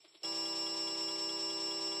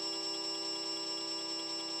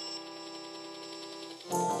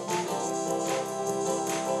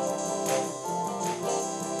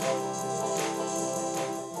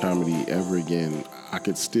Comedy ever again. I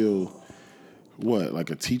could still, like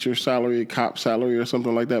a teacher salary, a cop salary or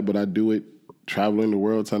something like that, but I do it traveling the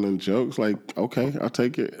world telling jokes. Like, okay, I'll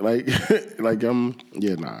take it. Like,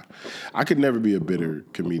 nah. I could never be a bitter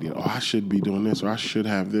comedian. Oh, I should be doing this, or I should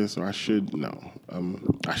have this, or I shouldn't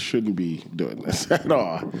be doing this at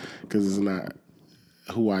all, because it's not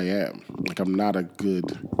who I am. Like, I'm not a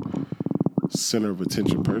good center of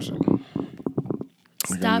attention person.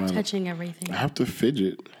 Stop touching everything. I have to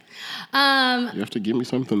fidget. You have to give me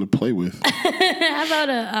something to play with. How about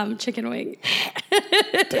a chicken wing?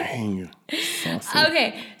 Dang. Saucy.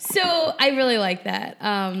 Okay, so I really like that.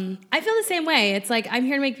 I feel the same way. It's like I'm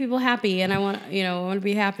here to make people happy, and I want to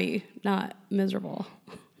be happy, not miserable.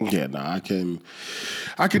 Yeah, I can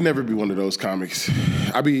never be one of those comics.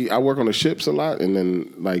 I work on the ships a lot, and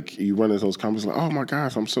then like you run into those comics like, oh my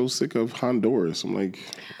gosh, I'm so sick of Honduras. I'm like,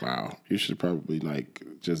 wow, you should probably like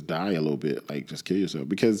just die a little bit, like just kill yourself,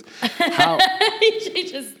 because how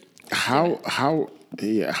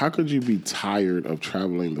could you be tired of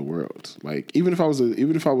traveling the world? Like even if I was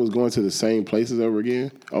going to the same places over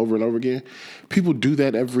and over again, people do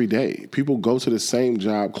that every day. People go to the same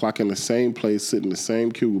job, clock in the same place, sit in the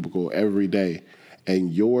same cubicle every day,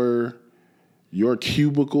 and your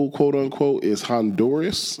cubicle, quote unquote, is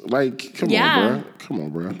Honduras. Like, come on,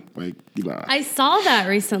 bro. Like, I saw that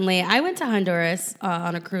recently. I went to Honduras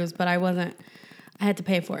on a cruise, but I had to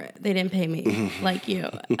pay for it. They didn't pay me like you.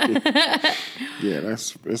 Yeah,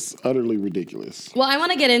 it's utterly ridiculous. Well, I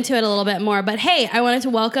want to get into it a little bit more, but hey, I wanted to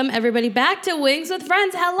welcome everybody back to Wings with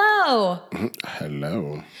Friends. Hello.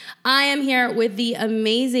 Hello. I am here with the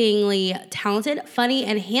amazingly talented, funny,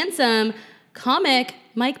 and handsome comic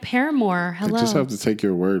Mike Paramore. Hello. I just have to take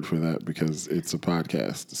your word for that because it's a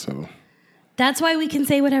podcast, so. That's why we can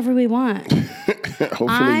say whatever we want.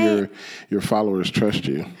 Hopefully your followers trust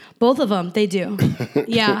you. Both of them, they do.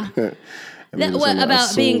 Yeah. What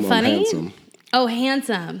about being funny? Handsome. Oh,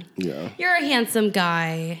 handsome. Yeah. You're a handsome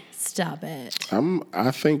guy. Stop it.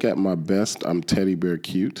 I think at my best, I'm teddy bear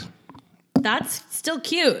cute. That's still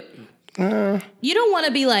cute. You don't want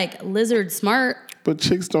to be like lizard smart. But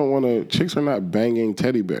chicks are not banging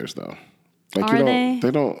teddy bears though. Like Are they?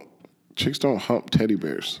 Chicks don't hump teddy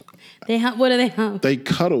bears. They hump, what do they hump? They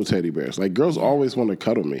cuddle teddy bears. Like girls always want to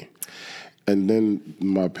cuddle me. And then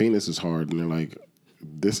my penis is hard and they're like,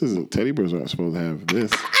 teddy bears aren't supposed to have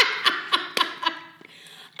this.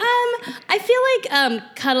 I feel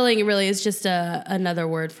like cuddling really is just another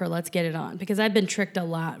word for let's get it on, because I've been tricked a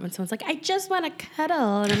lot when someone's like, I just want to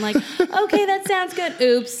cuddle. And I'm like, okay, that sounds good.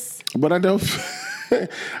 Oops. But I don't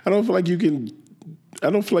feel like you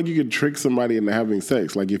can trick somebody into having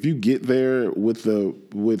sex. Like if you get there with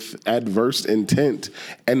adverse intent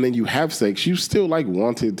and then you have sex, you still like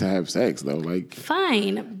wanted to have sex though. Like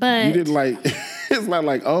fine, but you didn't like. It's not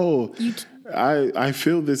like I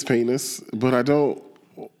feel this penis, but I don't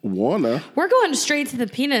wanna. We're going straight to the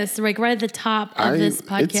penis, like right at the top of this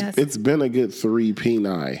podcast. It's been a good 3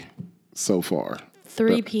 peni so far.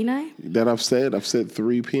 3 peni? That I've said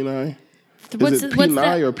 3 peni. What's Is it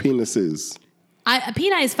peni or penises? A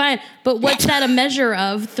peni is fine, but what's that a measure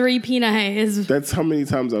of? 3 peni is. That's how many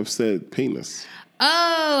times I've said penis.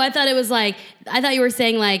 Oh, I thought you were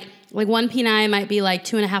saying like 1 peni might be like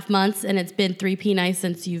 2.5 months, and it's been 3 peni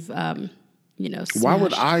since you've smashed. Why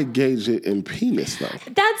would I gauge it in penis though?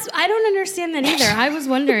 I don't understand that either. I was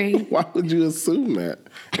wondering. Why would you assume that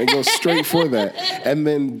and go straight for that and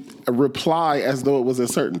then reply as though it was a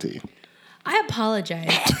certainty? I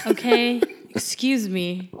apologize, okay? Excuse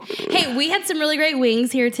me. Hey, we had some really great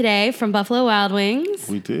wings here today from Buffalo Wild Wings.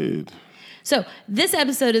 We did. So this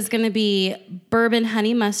episode is going to be bourbon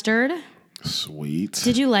honey mustard. Sweet.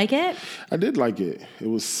 Did you like it? I did like it. It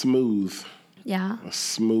was smooth. Yeah.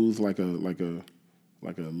 Smooth like a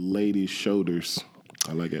lady's shoulders.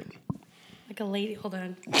 I like it. Like a lady. Hold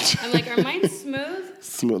on. I'm like, are mine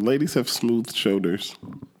smooth? Ladies have smooth shoulders.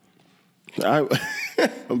 I'm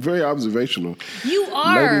very observational. You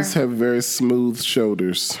are. Ladies have very smooth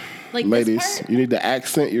shoulders. Like ladies, this part? You need to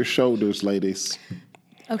accent your shoulders, ladies.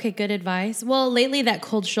 Okay, good advice. Well, lately that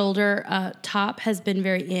cold shoulder top has been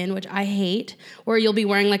very in, which I hate, where you'll be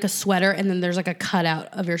wearing like a sweater and then there's like a cutout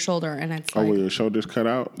of your shoulder and it's like... Oh, where your shoulders cut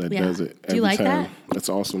out? That does it every Do you like time. that? That's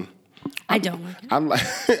awesome. I don't like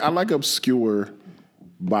it. I like obscure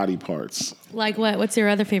body parts. Like what? What's your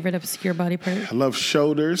other favorite obscure body part? I love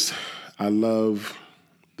shoulders. I love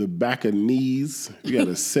the back of knees. You got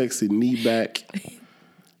a sexy knee back.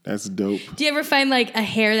 That's dope. Do you ever find like a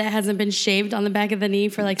hair that hasn't been shaved on the back of the knee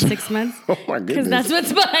for like 6 months? Oh my goodness. Because that's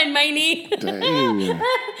what's behind my knee. Dang. Because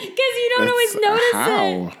you don't always notice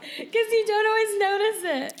it. Because you don't always notice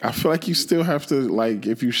it. I feel like you still have to, like,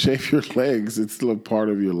 if you shave your legs, it's still a part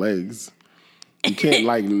of your legs. You can't,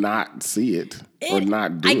 like, not see it or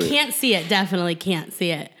not do it. I can't see it. Definitely can't see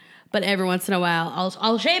it. But every once in a while,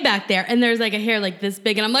 I'll shave back there, and there's like a hair like this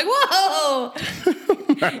big, and I'm like, whoa!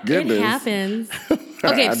 My goodness. It happens.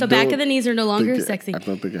 Okay, so back of the knees are no longer sexy. I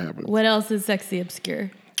don't think it happens. What else is sexy obscure?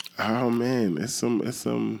 Oh man, it's some.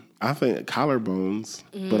 I think collarbones,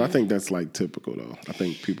 but I think that's like typical though. I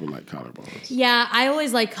think people like collarbones. Yeah, I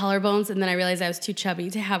always like collarbones, and then I realized I was too chubby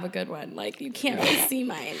to have a good one. Like you can't really see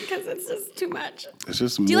mine because it's just too much. It's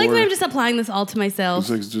just. Do you like when I'm just applying this all to myself? It's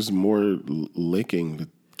like just more licking to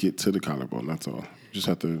get to the collarbone. That's all. You just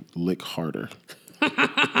have to lick harder.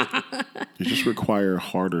 You just require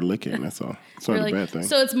harder licking. That's all. It's not a bad thing.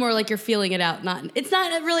 So it's more like you're feeling it out. It's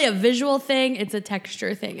not really a visual thing. It's a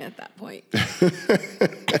texture thing at that point.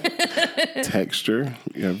 Texture.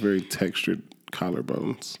 You have very textured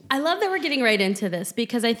collarbones. I love that we're getting right into this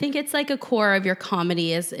because I think it's like a core of your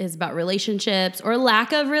comedy is about relationships or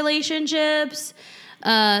lack of relationships.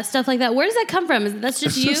 Stuff like that. Where does that come from? That's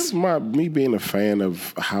just you? It's just me being a fan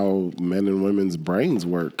of how men and women's brains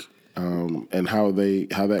work. And how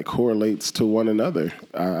that correlates to one another.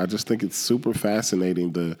 I just think it's super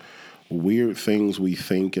fascinating, the weird things we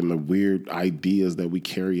think and the weird ideas that we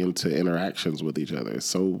carry into interactions with each other. It's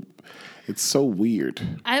so weird.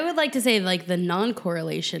 I would like to say like the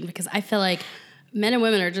non-correlation because I feel like men and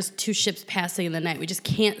women are just two ships passing in the night. We just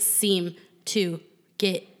can't seem to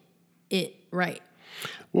get it right.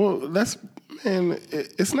 Well,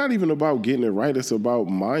 it's not even about getting it right. It's about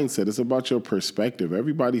mindset. It's about your perspective.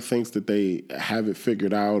 Everybody thinks that they have it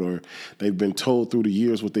figured out or they've been told through the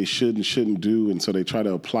years what they should and shouldn't do. And so they try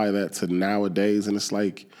to apply that to nowadays. And it's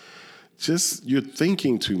like, you're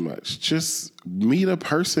thinking too much. Just meet a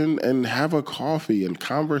person and have a coffee and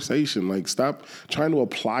conversation. Like, stop trying to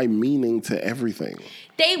apply meaning to everything.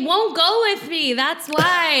 They won't go with me. That's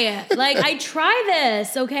why. Like, I try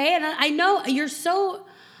this, okay? And I know you're so...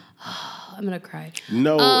 I'm going to cry.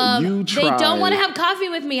 No, you try. They don't want to have coffee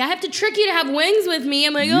with me. I have to trick you to have wings with me.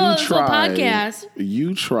 I'm like, this whole podcast.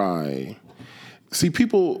 You try. See,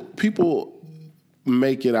 people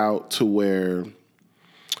make it out to where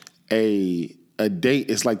a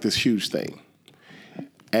date is like this huge thing.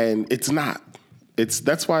 And it's not.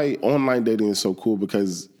 That's why online dating is so cool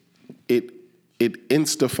because it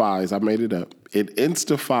instifies, I made it up, it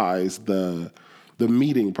instifies the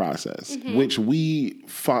meeting process, which we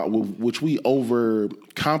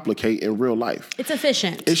overcomplicate in real life. It's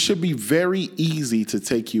efficient. It should be very easy to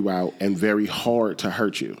take you out and very hard to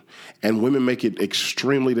hurt you. And women make it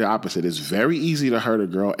extremely the opposite. It's very easy to hurt a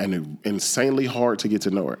girl and insanely hard to get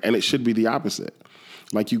to know her. And it should be the opposite.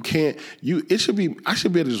 Like I should be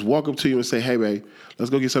able to just walk up to you and say, hey, babe,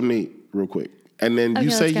 let's go get something to eat real quick. And then you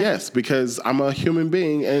say yes because I'm a human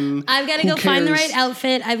being and I've got to go find the right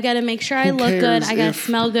outfit. I've got to make sure I look good. I got to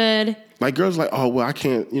smell good. Like girls are like, oh, well, I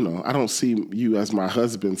can't, I don't see you as my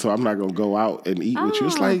husband, so I'm not going to go out and eat with you.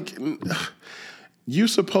 It's like, you're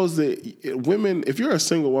supposed to, women, if you're a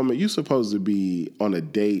single woman, you're supposed to be on a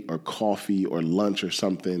date or coffee or lunch or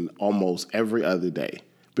something almost every other day.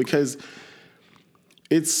 Because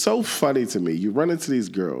it's so funny to me. You run into these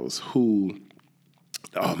girls who...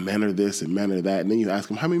 oh, men are this and men are that. And then you ask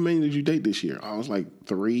them, how many men did you date this year? I was like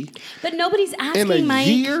 3. But nobody's asking, in a Mike.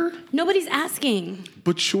 Year? Nobody's asking.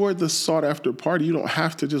 But you're the sought after party. You don't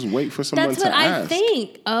have to just wait for someone to ask. That's what I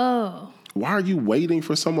think. Oh. Why are you waiting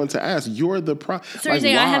for someone to ask? You're the So you're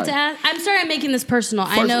saying I have to ask? I'm sorry I'm making this personal.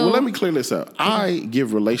 First, I know. Well, let me clear this up. I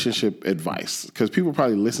give relationship advice because people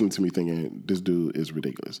probably listen to me thinking this dude is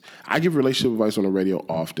ridiculous. I give relationship advice on the radio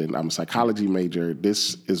often. I'm a psychology major.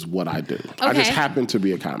 This is what I do. Okay. I just happen to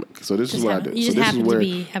be a comic. So this is what I do. You just happen to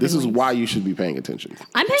be having this is why you should be paying attention.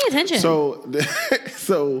 I'm paying attention.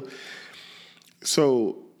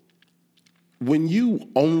 So when you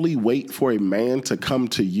only wait for a man to come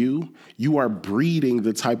to you, you are breeding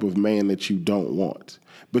the type of man that you don't want.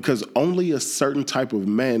 Because only a certain type of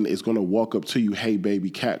man is going to walk up to you, hey,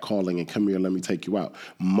 baby, catcalling, and come here, let me take you out.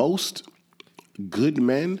 Most good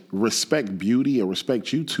men respect beauty and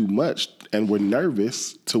respect you too much, and we're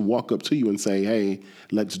nervous to walk up to you and say, hey,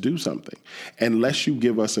 let's do something. Unless you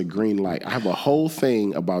give us a green light. I have a whole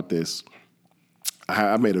thing about this.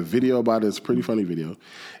 I made a video about it. It's a pretty funny video.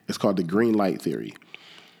 It's called the green light theory.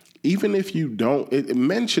 Even if you don't,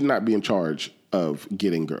 men should not be in charge of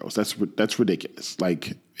getting girls. That's ridiculous.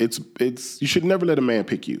 Like it's you should never let a man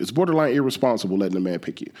pick you. It's borderline irresponsible letting a man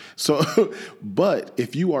pick you. So, but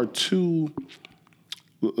if you are too,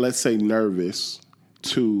 let's say, nervous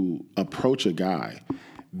to approach a guy,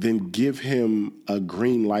 then give him a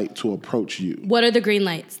green light to approach you. What are the green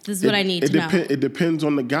lights? This is what I need to know. It depends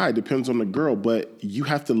on the guy, it depends on the girl, but you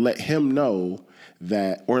have to let him know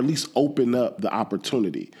that, or at least open up the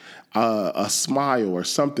opportunity, a smile or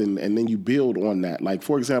something, and then you build on that. Like,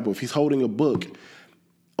 for example, if he's holding a book,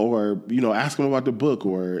 or, you know, ask him about the book,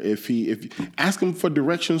 or if ask him for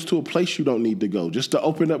directions to a place you don't need to go, just to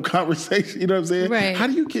open up conversation. You know what I'm saying? Right. How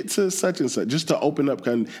do you get to such and such? Just to open up,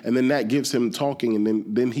 and then that gives him talking, and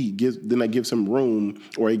then that gives him room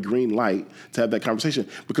or a green light to have that conversation,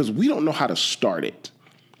 because we don't know how to start it.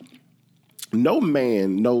 No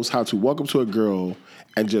man knows how to walk up to a girl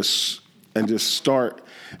and just start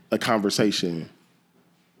a conversation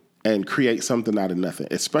and create something out of nothing,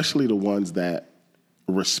 especially the ones that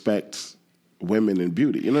respect women and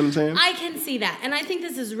beauty. You know what I'm saying? I can see that. And I think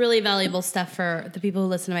this is really valuable stuff for the people who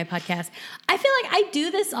listen to my podcast. I feel like I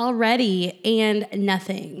do this already and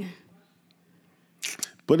nothing.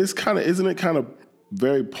 But isn't it kind of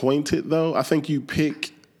very pointed though? I think you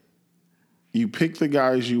pick the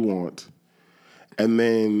guys you want, and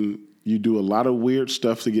then you do a lot of weird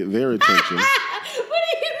stuff to get their attention. What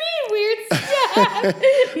do you mean weird stuff?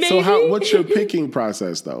 Maybe. So what's your picking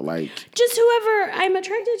process though? Like, just whoever I'm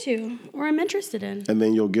attracted to or I'm interested in. And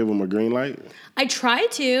then you'll give them a green light? I try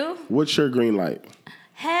to. What's your green light?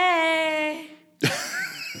 Hey.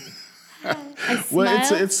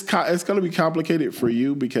 Well, it's going to be complicated for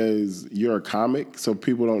you because you're a comic, so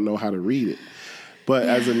people don't know how to read it. But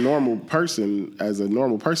as a normal person,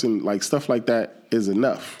 like stuff like that is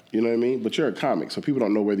enough. You know what I mean? But you're a comic, so people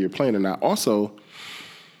don't know whether you're playing or not. Also,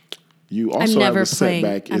 you also have a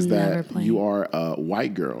setback is that you are a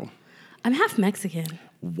white girl. I'm half Mexican.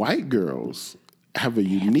 White girls have a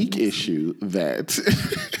unique issue that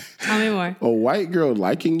Tell me more. A white girl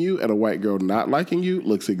liking you and a white girl not liking you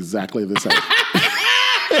looks exactly the same.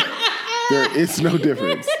 There is no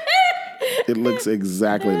difference. It looks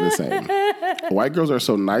exactly the same. White girls are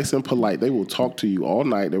so nice and polite. They will talk to you all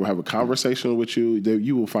night. They will have a conversation with you.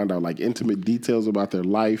 You will find out like intimate details about their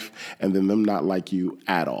life, and then them not like you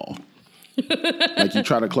at all. Like you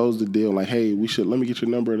try to close the deal, like, hey, let me get your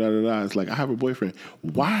number, da da da. It's like, I have a boyfriend.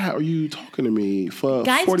 Why are you talking to me for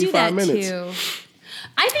guys 45 minutes? Guys do that too.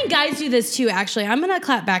 I think guys do this too, actually. I'm going to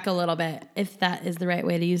clap back a little bit, if that is the right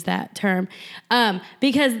way to use that term.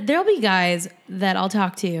 Because there'll be guys that I'll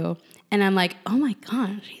talk to, and I'm like, oh my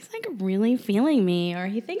gosh, he's like really feeling me, or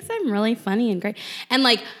he thinks I'm really funny and great. And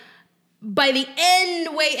like, by the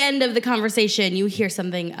end of the conversation, you hear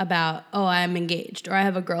something about, oh, I'm engaged, or I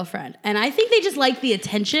have a girlfriend. And I think they just like the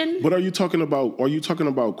attention. But are you talking about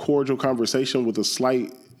cordial conversation with a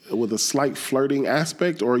slight flirting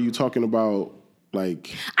aspect, or are you talking about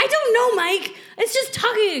like, I don't know, Mike. It's just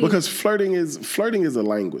talking. Because flirting is a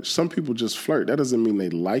language. Some people just flirt. That doesn't mean they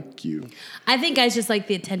like you. I think guys just like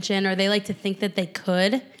the attention, or they like to think that they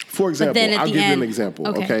could. For example, I'll give you an example.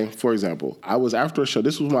 Okay. For example, I was after a show.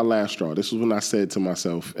 This was my last straw. This was when I said to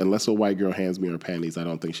myself, unless a white girl hands me her panties, I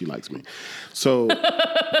don't think she likes me. So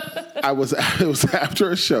it was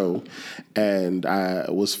after a show, and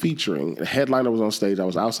I was featuring. The headliner was on stage. I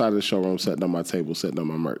was outside of the showroom, setting up my table, setting up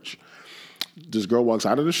my merch. This girl walks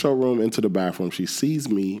out of the showroom into the bathroom. She sees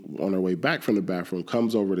me on her way back from the bathroom,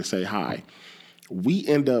 comes over to say hi. We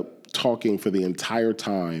end up talking for the entire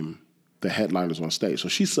time the headliner's on stage. So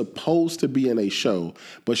she's supposed to be in a show,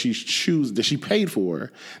 but she paid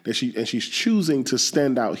for, and she's choosing to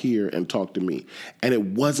stand out here and talk to me. And it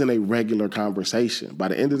wasn't a regular conversation. By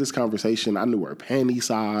the end of this conversation, I knew her panty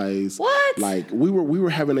size. What? Like we were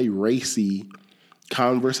having a racy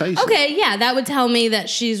conversation. Okay, yeah, that would tell me that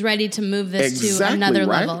she's ready to move this to another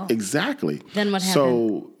level. Exactly. Then what happened?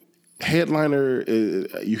 So headliner,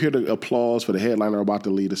 you hear the applause for the headliner about to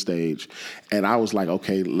lead the stage, and I was like,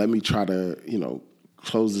 okay, let me try to,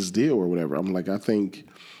 close this deal or whatever. I'm like, I can't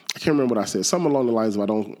remember what I said. Something along the lines of, I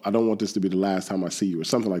don't want this to be the last time I see you, or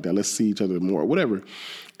something like that. Let's see each other more, whatever.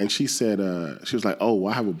 And she said, she was like, oh,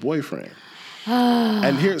 well, I have a boyfriend.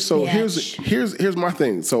 And here's my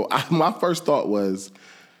thing. So my first thought was,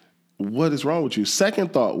 what is wrong with you?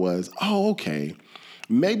 Second thought was, oh, okay.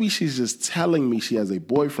 Maybe she's just telling me she has a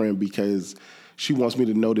boyfriend because she wants me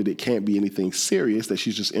to know that it can't be anything serious, that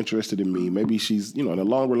she's just interested in me. Maybe she's, in a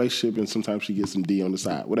long relationship and sometimes she gets some D on the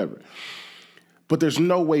side, whatever. But there's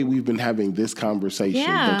no way we've been having this conversation,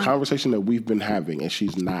 the conversation that we've been having, and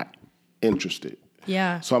she's not interested.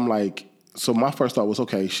 Yeah. So I'm like, so my first thought was,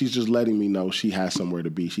 okay, she's just letting me know she has somewhere to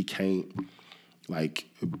be. She can't like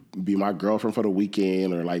be my girlfriend for the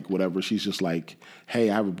weekend or like whatever. She's just like, hey,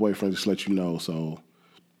 I have a boyfriend, just let you know. So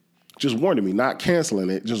just warning me, not canceling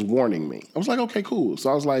it, just warning me. I was like, okay, cool. So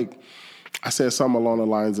I was like, I said something along the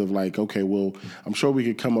lines of like, okay, well, I'm sure we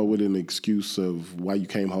could come up with an excuse of why you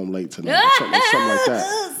came home late tonight or something like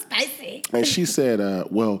that. Spicy. And she said,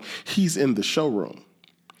 well, he's in the showroom.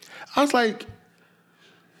 I was like,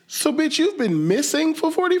 so bitch, you've been missing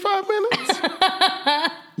for 45 minutes?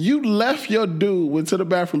 You left your dude, went to the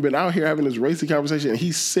bathroom, been out here having this racy conversation, and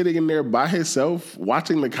he's sitting in there by himself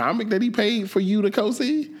watching the comic that he paid for you to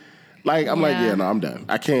co-see? Like, I'm like, yeah, no, I'm done.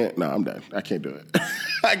 I'm done. I can't do it.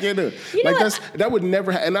 I can't do it. You know like, that would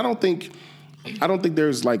never and I don't think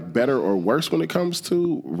there's, like, better or worse when it comes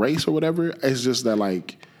to race or whatever. It's just that,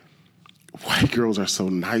 like, white girls are so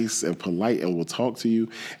nice and polite and will talk to you.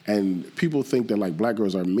 And people think that, like, black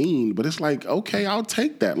girls are mean. But it's like, okay, I'll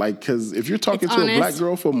take that. Like, because if you're talking to a black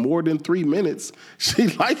girl for more than 3 minutes, she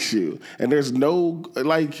likes you. And there's no,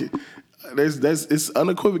 like, it's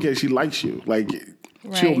unequivocal. She likes you. Like,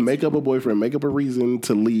 she'll make up a boyfriend, make up a reason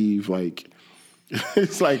to leave. Like,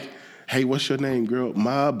 it's like, hey, what's your name, girl?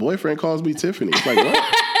 My boyfriend calls me Tiffany. It's like,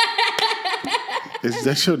 what? Is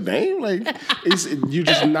that your name? Like, you're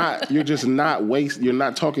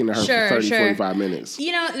not talking to her for 30, 45 minutes.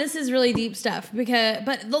 You know, this is really deep stuff but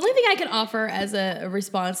the only thing I can offer as a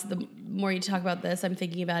response, the more you talk about this, I'm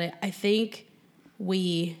thinking about it. I think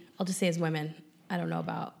I'll just say as women, I don't know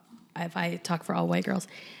about if I talk for all white girls,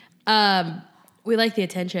 we like the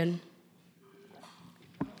attention.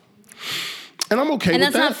 And I'm okay with that. And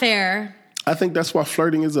that's not fair. I think that's why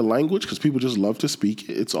flirting is a language, because people just love to speak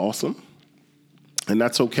it. It's awesome. And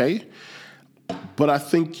that's okay. But I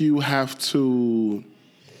think you have to,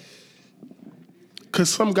 because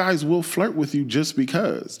some guys will flirt with you just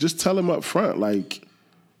because. Just tell him up front, like,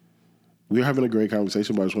 we're having a great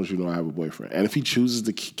conversation, but I just want you to know I have a boyfriend. And if he chooses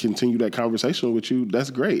to continue that conversation with you, that's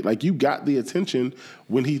great. Like, you got the attention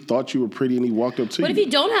when he thought you were pretty and he walked up to you. What if you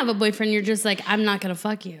don't have a boyfriend, you're just like, I'm not going to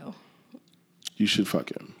fuck you? You should fuck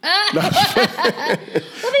him. Well, the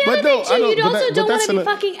other thing, too, you also don't want to be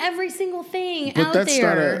fucking every single thing out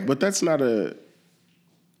there.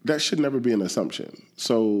 That should never be an assumption.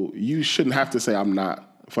 So you shouldn't have to say, I'm not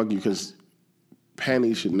fucking you, because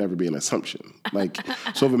panties should never be an assumption. Like,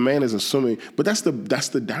 so if a man is assuming, but that's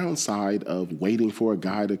the downside of waiting for a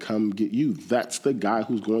guy to come get you. That's the guy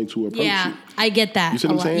who's going to approach you. Yeah, I get that. You see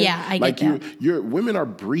what I'm saying? Yeah, I get that. Your women are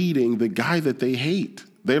breeding the guy that they hate.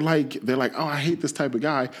 They're like, oh, I hate this type of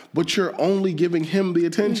guy, but you're only giving him the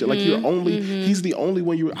attention. Mm-hmm, like he's the only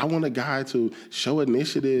one I want a guy to show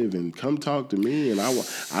initiative and come talk to me, and I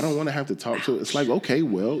don't want to have to talk to. It's like, okay,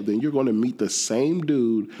 well, then you're going to meet the same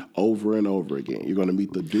dude over and over again. You're going to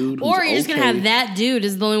meet the dude who's or you're just going to have that dude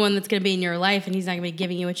is the only one that's going to be in your life, and he's not going to be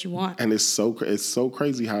giving you what you want. And it's so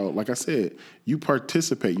crazy how, like I said, you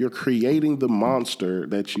participate. You're creating the monster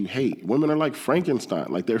that you hate. Women are like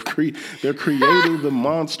Frankenstein. Like, they're creating the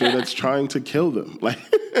monster that's trying to kill them.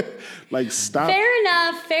 Like stop. Fair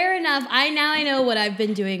enough. I know what I've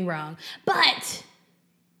been doing wrong. But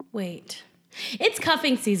wait. It's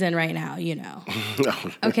cuffing season right now, you know.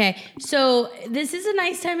 Okay, so this is a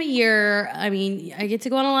nice time of year. I mean, I get to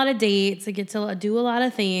go on a lot of dates. I get to do a lot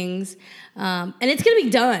of things. And it's going to be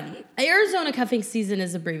done. Arizona cuffing season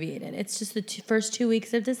is abbreviated. It's just the first 2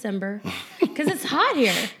 weeks of December because it's hot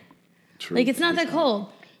here. True. Like, it's not that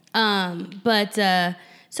cold. So it's a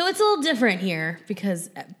little different here because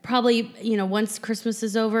probably, you know, once Christmas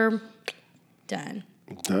is over, done.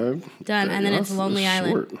 And then it's Lonely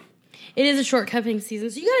Island. Short. It is a short cuffing season,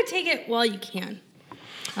 so you got to take it while you can.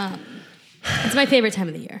 It's my favorite time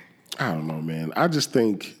of the year. I don't know, man. I just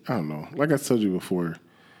think, I don't know. Like I told you before,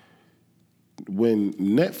 when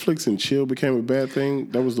Netflix and chill became a bad thing,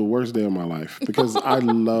 that was the worst day of my life because I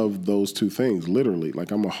love those two things, literally.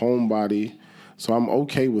 Like, I'm a homebody, so I'm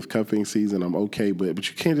okay with cuffing season. I'm okay, but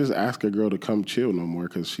you can't just ask a girl to come chill no more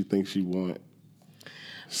because she thinks you want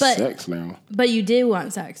sex now. But you do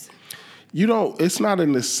want sex. You don't. It's not a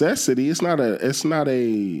necessity. It's not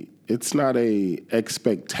a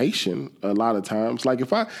expectation. A lot of times, like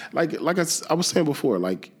if I was saying before,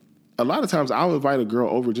 like a lot of times I'll invite a girl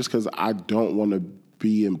over just because I don't want to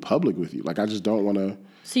be in public with you. Like, I just don't want to.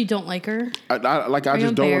 So you don't like her? I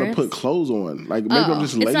just don't want to put clothes on. Like, maybe I'm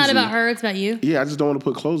just lazy. It's not about her. It's about you. Yeah, I just don't want to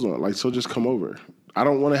put clothes on. Like, so just come over. I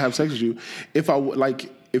don't want to have sex with you.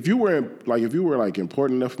 If you were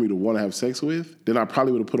important enough for me to want to have sex with, then I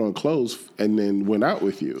probably would have put on clothes and then went out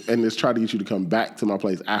with you and just tried to get you to come back to my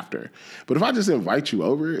place after. But if I just invite you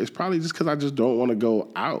over, it's probably just because I just don't want to go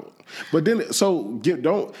out. But then,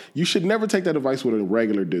 you should never take that advice with a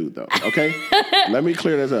regular dude, though. Okay, let me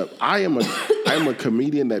clear this up. I am I'm a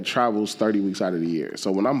comedian that travels 30 weeks out of the year.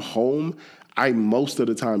 So when I'm home, I most of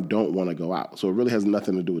the time don't want to go out. So it really has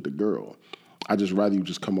nothing to do with the girl. I just rather you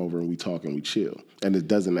just come over and we talk and we chill. And it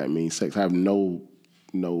doesn't that mean sex. I have no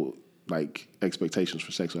like expectations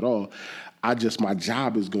for sex at all. My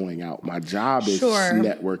job is going out. My job is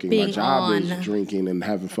networking. Being my job on. is drinking and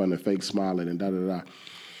having fun and fake smiling and da-da-da.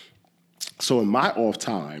 So in my off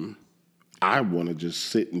time, I want to just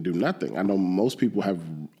sit and do nothing. I know most people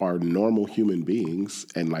are normal human beings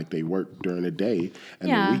and like they work during the day and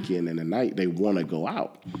the weekend and the night, they want to go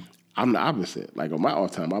out. I'm the opposite. Like on my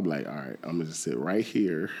off time, I'm like, all right, I'm going to just sit right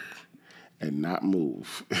here and not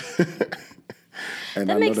move. And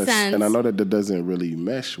that makes sense. And I know that doesn't really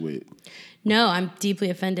mesh with. No, I'm deeply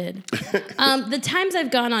offended. The times I've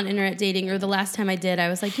gone on internet dating, or the last time I did, I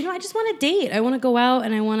was like, I just want to date. I want to go out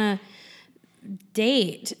and I want to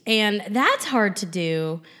date. And that's hard to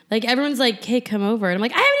do. Like, everyone's like, hey, come over. And I'm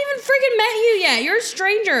like, I haven't even freaking met you yet. You're a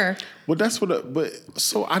stranger. Well, that's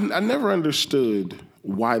so I never understood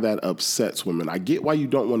why that upsets women. I get why you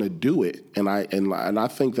don't want to do it, and I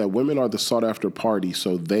think that women are the sought after party.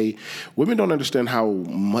 So women don't understand how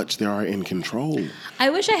much they are in control. I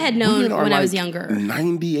wish I had known when I was younger.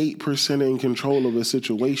 98% in control of a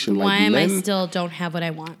situation. Why am I still don't have what I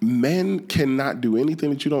want? Men cannot do anything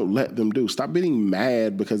that you don't let them do. Stop getting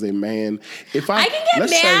mad because a man. I can get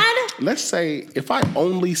mad. Let's say if I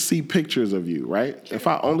only see pictures of you, right? If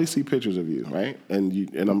I only see pictures of you, right?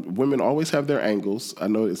 Women always have their angles. I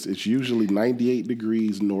know it's usually 98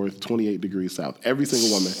 degrees north, 28 degrees south. Every single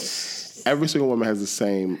woman has the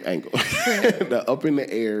same angle. The up in the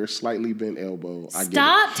air, slightly bent elbow. I get it.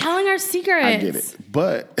 Stop telling our secrets. I get it.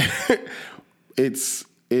 But it's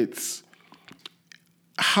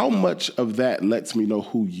how much of that lets me know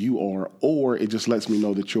who you are, or it just lets me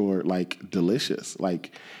know that you're like delicious.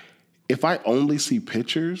 Like if I only see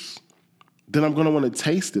pictures, then I'm going to want to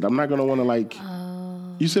taste it. I'm not going to want to like,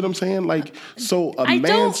 you see what I'm saying? Like, so I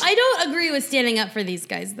don't agree with standing up for these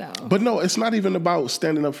guys though. But no, it's not even about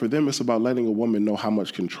standing up for them. It's about letting a woman know how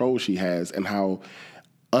much control she has and how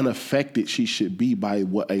unaffected she should be by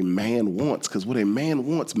what a man wants. Because what a man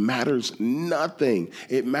wants matters nothing.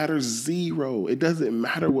 It matters zero. It doesn't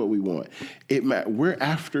matter what we want. We're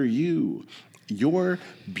after you. Your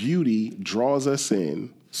beauty draws us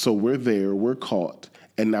in. So we're there. We're caught.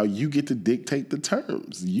 And now you get to dictate the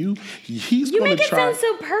terms. You make it sound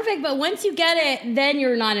so perfect, but once you get it, then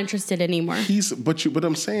you're not interested anymore. But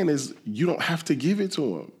I'm saying is you don't have to give it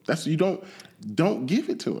to him. Don't give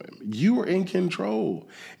it to him. You are in control.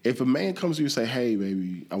 If a man comes to you and say, hey,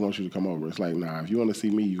 baby, I want you to come over. It's like, nah, if you want to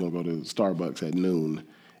see me, you're going to go to Starbucks at noon.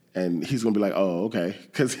 And he's going to be like, oh, okay.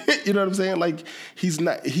 Because, you know what I'm saying? Like, he's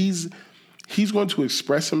going to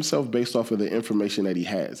express himself based off of the information that he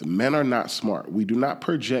has. Men are not smart. We do not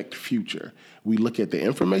project future. We look at the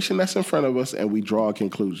information that's in front of us and we draw a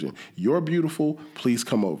conclusion. You're beautiful. Please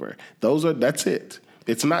come over. That's it.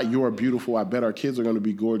 It's not you're beautiful. I bet our kids are going to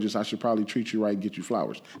be gorgeous. I should probably treat you right and get you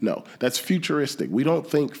flowers. No, that's futuristic. We don't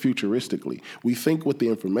think futuristically. We think with the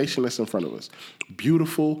information that's in front of us.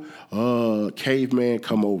 Beautiful, caveman,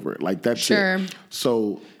 come over. Like that's it.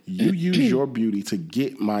 So you use your beauty to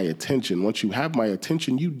get my attention. Once you have my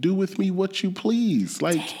attention, you do with me what you please.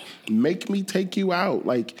 Like, make me take you out.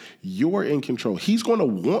 Like, you're in control. He's going to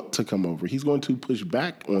want to come over. He's going to push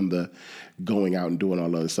back on the going out and doing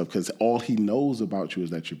all other stuff because all he knows about you is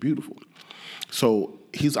that you're beautiful. So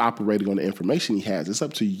he's operating on the information he has. It's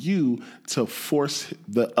up to you to force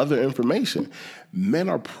the other information. Men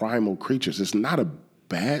are primal creatures. It's not a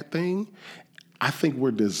bad thing. I think we're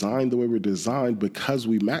designed the way we're designed because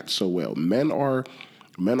we match so well. Men are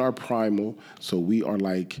primal, so we are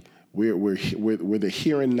like we're the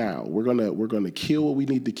here and now. We're gonna kill what we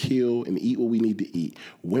need to kill and eat what we need to eat.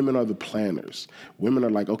 Women are the planners. Women are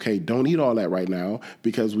like, okay, don't eat all that right now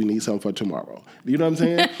because we need something for tomorrow. You know what I'm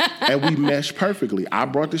saying? And we mesh perfectly. I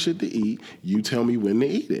brought the shit to eat. You tell me when to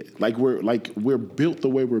eat it. We're built the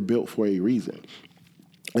way we're built for a reason.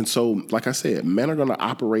 And so, like I said, men are going to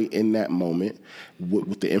operate in that moment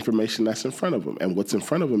with the information that's in front of them. And what's in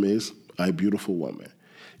front of them is a beautiful woman.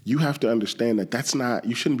 You have to understand that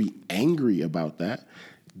you shouldn't be angry about that.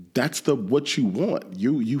 That's what you want.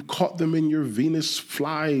 You caught them in your Venus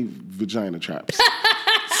fly vagina traps.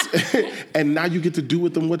 And now you get to do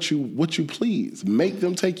with them what you please. Make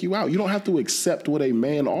them take you out. You don't have to accept what a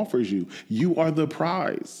man offers you. You are the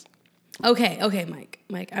prize. Okay, Mike,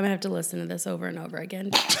 I'm gonna have to listen to this over and over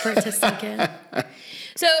again for it to sink in.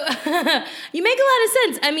 So you make a lot of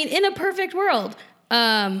sense. I mean, in a perfect world,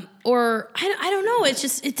 Or I don't know. It's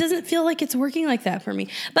just, it doesn't feel like it's working like that for me.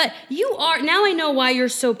 But you are, now I know why you're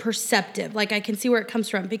so perceptive. Like I can see where it comes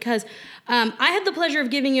from because I had the pleasure of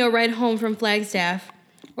giving you a ride home from Flagstaff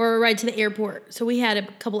or a ride to the airport. So we had a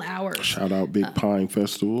couple hours. Shout out Big Pine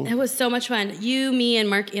Festival. It was so much fun. You, me, and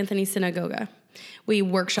Mark Anthony Synagoga. We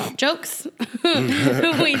workshopped jokes.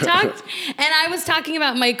 We talked, and I was talking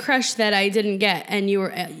about my crush that I didn't get, and you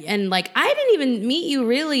were, and like I didn't even meet you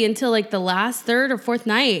really until like the last third or fourth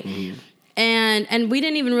night, and we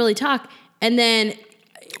didn't even really talk. And then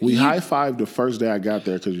we high-fived the first day I got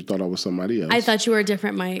there because you thought I was somebody else. I thought you were a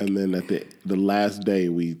different Mike. And then at the last day,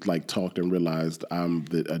 we like talked and realized I'm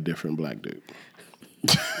a different black dude.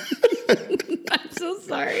 I'm so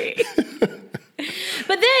sorry.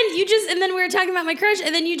 But then we were talking about my crush,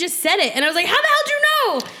 and then you just said it, and I was like, "How the hell do you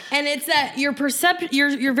know?" And it's that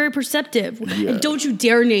you're very perceptive. Yeah. And don't you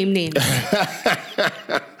dare name names.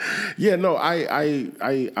 Yeah, no,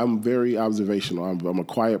 I'm very observational. I'm a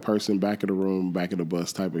quiet person, back of the room, back of the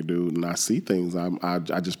bus type of dude, and I see things. I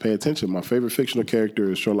just pay attention. My favorite fictional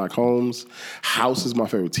character is Sherlock Holmes. House is my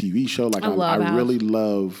favorite TV show. Like I really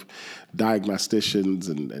love diagnosticians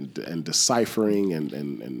and deciphering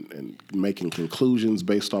and making conclusions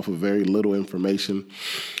based off of very little information.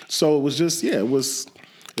 So it was just, it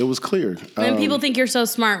was clear. And people think you're so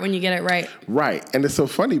smart when you get it right. Right. And it's so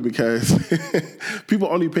funny because people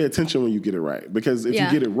only pay attention when you get it right. Because if you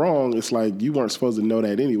get it wrong, it's like you weren't supposed to know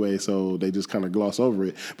that anyway, so they just kind of gloss over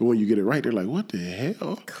it. But when you get it right, they're like, what the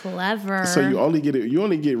hell? Clever. So you only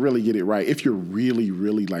really get it right. If you're really,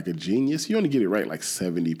 really like a genius, you only get it right like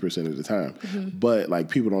 70% of the time. Mm-hmm. But like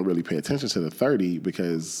people don't really pay attention to the 30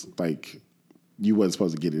 because like you wasn't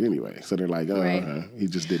supposed to get it anyway. So they're like, he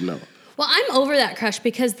just didn't know. Well, I'm over that crush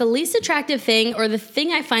because the least attractive thing, or the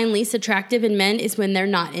thing I find least attractive in men, is when they're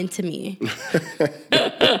not into me.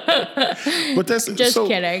 But that's just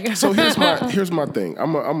kidding. So here's my thing.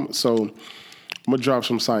 I'm gonna drop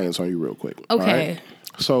some science on you real quick. Okay. Right?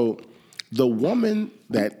 So the woman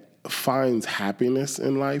that finds happiness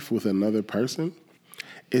in life with another person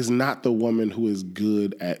is not the woman who is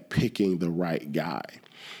good at picking the right guy.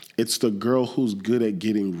 It's the girl who's good at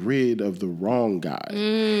getting rid of the wrong guy.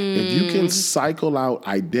 If you can cycle out,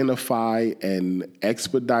 identify, and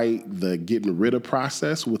expedite the getting rid of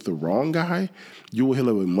process with the wrong guy, you will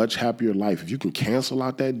live a much happier life. If you can cancel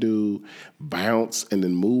out that dude, bounce, and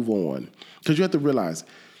then move on. Because you have to realize,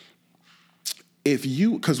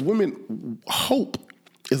 because hope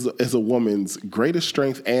is a woman's greatest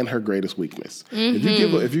strength and her greatest weakness.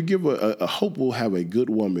 Mm-hmm. If you give a hope will have a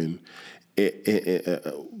good woman,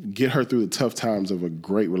 get her through the tough times of a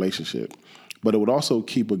great relationship. But it would also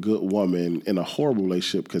keep a good woman in a horrible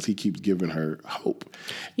relationship because he keeps giving her hope.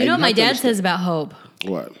 You know what my dad says about hope?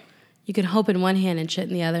 What? You can hope in one hand and shit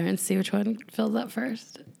in the other and see which one fills up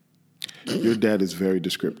first. Your dad is very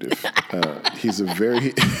descriptive. He's a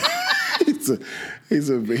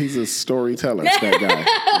storyteller. That guy,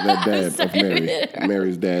 that dad of Mary,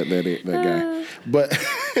 Mary's dad, that guy.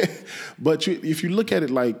 But if you look at it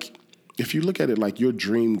like your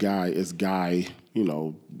dream guy is guy,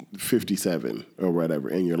 57 or whatever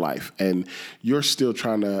in your life, and you're still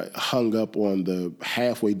trying to hung up on the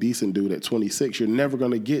halfway decent dude at 26, you're never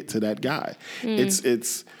going to get to that guy.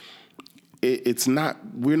 It's not.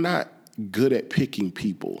 We're not good at picking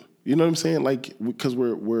people. You know what I'm saying? Like, because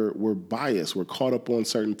we're biased. We're caught up on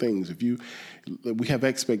certain things. We have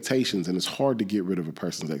expectations, and it's hard to get rid of a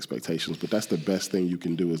person's expectations, but that's the best thing you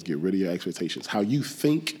can do is get rid of your expectations. How you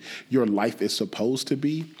think your life is supposed to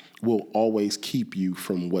be will always keep you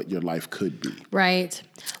from what your life could be. Right.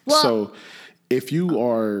 Well, so if you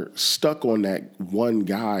are stuck on that one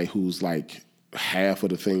guy who's like half of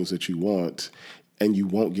the things that you want, and you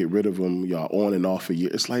won't get rid of him, y'all on and off a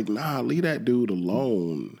year, it's like, nah, leave that dude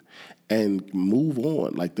alone and move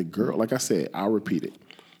on. Like the girl, like I said, I'll repeat it.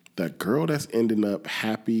 The girl that's ending up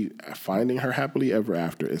happy, finding her happily ever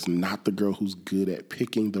after is not the girl who's good at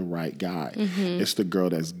picking the right guy. Mm-hmm. It's the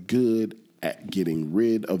girl that's good at getting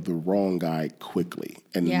rid of the wrong guy quickly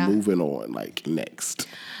and moving on, like next.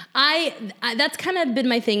 I that's kind of been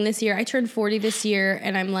my thing this year. I turned 40 this year,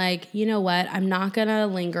 and I'm like, you know what? I'm not going to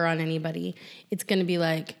linger on anybody. It's going to be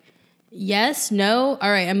like, yes, no, all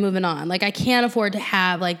right, I'm moving on. Like, I can't afford to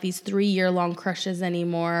have like these 3-year-long crushes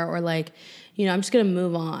anymore, or like, I'm just going to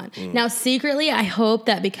move on. Now, secretly, I hope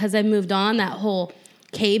that because I moved on, that whole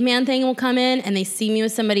caveman thing will come in and they see me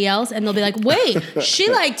with somebody else and they'll be like, wait, she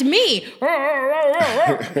liked me.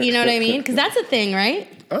 You know what I mean? Because that's a thing, right?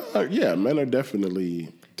 Yeah, men are definitely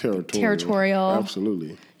territorial.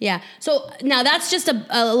 Absolutely. Yeah. So now that's just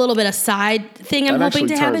a little bit of side thing I'm hoping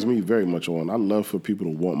to happen. That actually turns me very much on. I love for people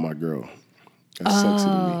to want my girl. That's sexy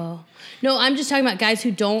to me. Oh. No, I'm just talking about guys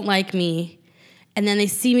who don't like me, and then they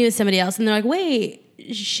see me with somebody else, and they're like, wait,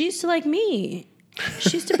 she used to like me.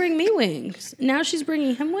 She used to bring me wings. Now she's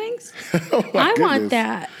bringing him wings? I want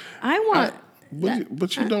that. I want that.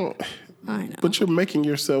 But you don't. I know. But you're making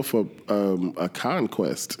yourself a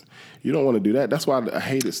conquest. You don't want to do that. That's why I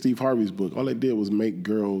hated Steve Harvey's book. All it did was make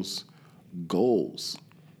girls goals.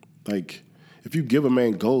 Like, if you give a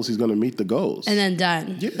man goals, he's going to meet the goals. And then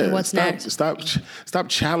done. Yeah. And what's next? Stop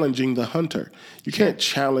challenging the hunter. You can't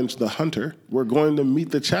challenge the hunter. We're going to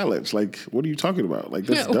meet the challenge. Like, what are you talking about? Like,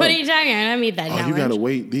 that's dumb. What are you talking about? I meet that challenge. You got to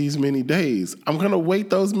wait these many days. I'm going to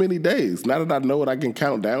wait those many days. Now that I know what I can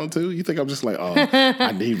count down to, you think I'm just like, oh,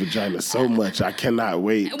 I need vagina so much. I cannot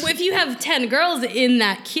wait. If you have 10 girls in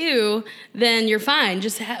that queue, then you're fine.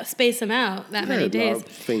 Just space them out that many days. No,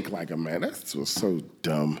 think like a man. That's just so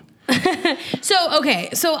dumb.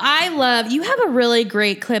 So I love, you have a really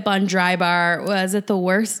great clip on Dry Bar. Was it The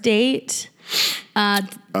Worst Date? A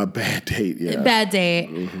bad date, yeah. Bad date.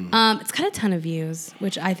 Mm-hmm. It's got a ton of views,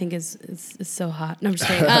 which I think is so hot. No, I'm just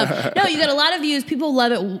kidding. No, you got a lot of views. People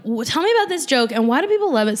love it. Tell me about this joke, and why do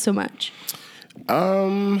people love it so much?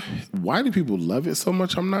 Why do people love it so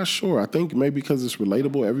much? I'm not sure. I think maybe because it's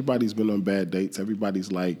relatable. Everybody's been on bad dates.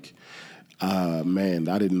 Everybody's like, man,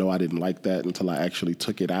 I didn't know I didn't like that until I actually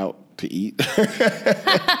took it out to eat.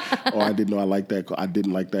 Or I didn't know I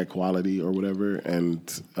didn't like that quality or whatever. And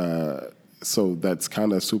so that's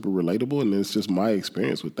kind of super relatable. And it's just my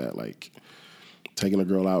experience with that. Like taking a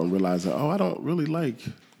girl out and realizing, oh, I don't really like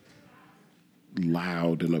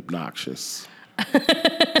loud and obnoxious. Oh,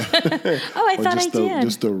 I thought I did.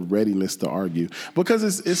 Just the readiness to argue. Because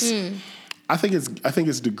it's I think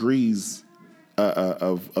it's degrees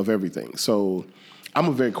of everything. So I'm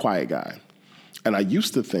a very quiet guy. And I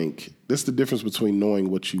used to think this is the difference between knowing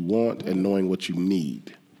what you want and knowing what you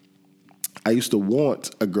need. I used to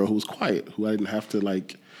want a girl who was quiet, who I didn't have to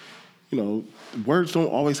words don't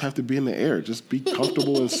always have to be in the air. Just be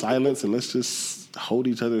comfortable in silence and let's just hold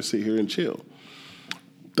each other, sit here and chill.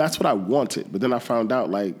 That's what I wanted. But then I found out,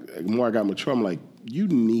 the more I got mature, I'm like, you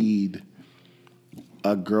need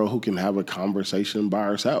a girl who can have a conversation by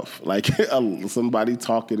herself. Like somebody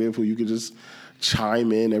talkative who you can just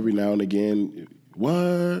chime in every now and again.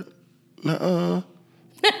 What? Nuh-uh.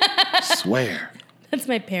 Swear. That's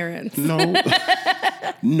my parents. No.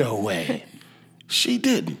 No way. She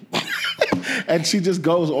didn't. And she just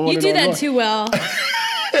goes on and on. You do that too well.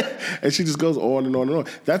 And she just goes on and on and on.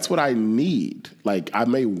 That's what I need. Like, I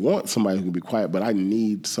may want somebody who can be quiet, but I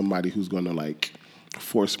need somebody who's going to,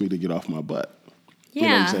 force me to get off my butt. Yeah. You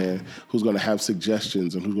know what I'm saying? Who's going to have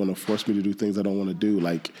suggestions and who's going to force me to do things I don't want to do.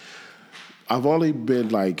 Like, I've only been,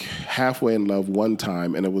 halfway in love one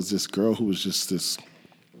time, and it was this girl who was just this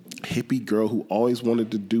hippie girl who always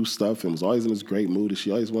wanted to do stuff and was always in this great mood, and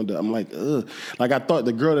she always wanted to, I'm like, ugh. Like, I thought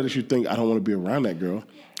the girl that you think I don't want to be around that girl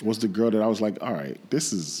was the girl that I was like, all right,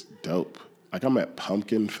 this is dope. Like, I'm at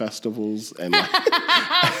pumpkin festivals, and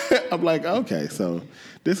I'm like, okay, so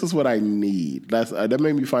this is what I need. That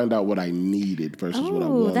made me find out what I needed versus what I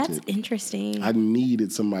wanted. Oh, that's interesting. I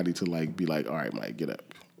needed somebody to, be like, all right, Mike, get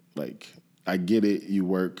up. Like, I get it, you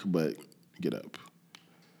work, but get up.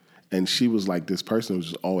 And she was like this person who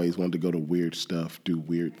just always wanted to go to weird stuff, do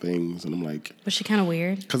weird things. And I'm like... Was she kind of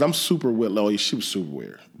weird? Because I'm super weird. Oh, she was super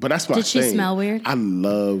weird. But that's my thing. Did she smell weird? I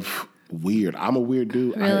love weird. I'm a weird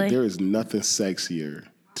dude. Really? There is nothing sexier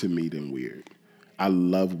to me than weird. I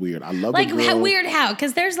love weird. I love like a girl... weird how?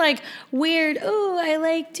 Because there's weird, oh, I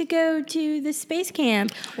like to go to the space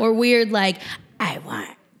camp. Or weird I want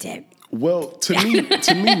to... Well,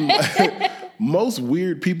 to me, most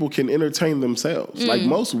weird people can entertain themselves. Like,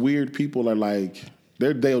 most weird people are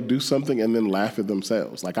they'll do something and then laugh at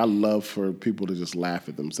themselves. Like, I love for people to just laugh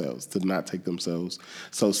at themselves, to not take themselves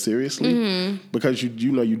so seriously. Because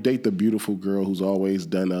you date the beautiful girl who's always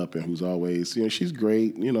done up and who's always, she's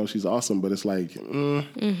great, she's awesome, but it's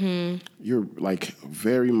you're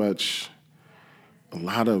very much a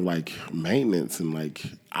lot of maintenance and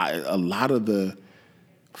a lot of the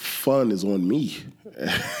fun is on me.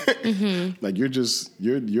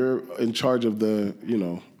 You're in charge of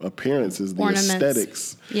the, appearances, the ornaments,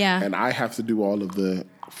 aesthetics. Yeah. And I have to do all of the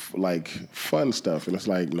fun stuff. And it's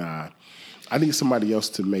nah, I need somebody else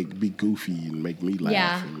to be goofy and make me laugh.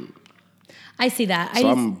 Yeah. I see that. So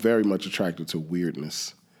I'm very much attracted to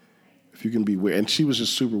weirdness. If you can be weird. And she was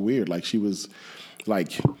just super weird. She was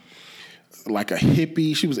like a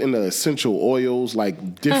hippie. She was into essential oils,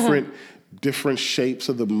 different shapes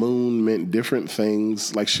of the moon meant different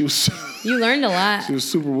things. She was... You learned a lot. She was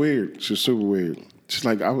super weird. She's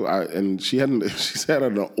like, and she said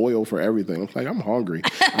an oil for everything. I'm like, I'm hungry.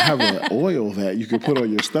 I have an oil that you can put on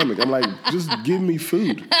your stomach. I'm like, just give me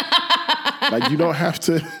food. Like, you don't have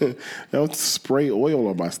to, don't spray oil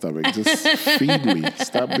on my stomach. Just feed me.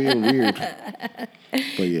 Stop being weird.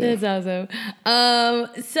 But yeah. That's awesome.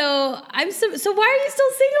 So why are you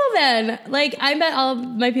still single then? Like, I bet all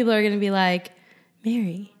my people are going to be like,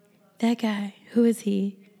 Mary, that guy, who is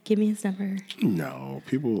he? Give me his number. No,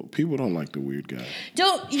 people don't like the weird guy.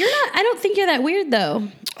 I don't think you're that weird though.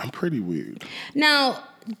 I'm pretty weird. Now,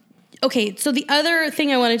 okay, so the other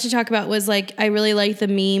thing I wanted to talk about was like, I really like the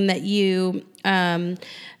meme that your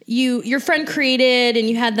friend created and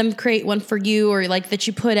you had them create one for you, or like that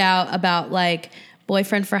you put out about like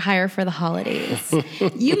boyfriend for hire for the holidays.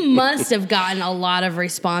 You must have gotten a lot of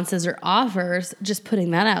responses or offers, just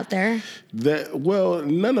putting that out there.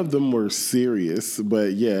 None of them were serious,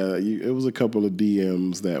 but yeah, it was a couple of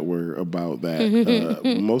DMs that were about that.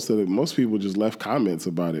 Most people just left comments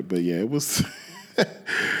about it, but yeah, it was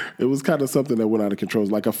it was kind of something that went out of control.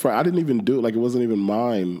 Like I didn't even do it. Like, it wasn't even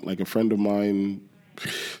mine. Like, a friend of mine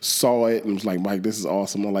saw it and was like, Mike, this is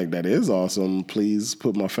awesome. I'm like, that is awesome. Please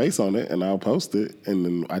put my face on it and I'll post it. And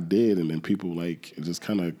then I did. And then people like, it just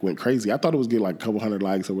kind of went crazy. I thought it was getting like a couple hundred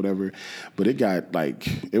likes or whatever, but it got like,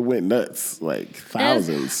 it went nuts, like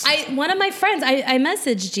thousands. One of my friends, I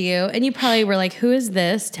messaged you and you probably were like, who is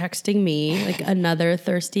this texting me? Like another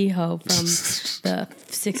thirsty hoe from the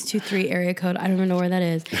 623 area code. I don't even know where that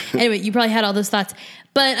is. Anyway, you probably had all those thoughts.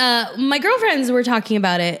 But my girlfriends were talking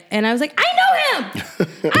about it, and I was like, I know him!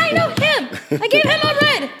 I know him! I gave him a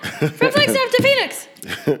red from Flagstaff to Phoenix.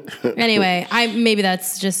 Anyway, maybe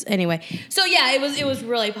that's just, anyway. So yeah, it was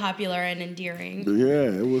really popular and endearing.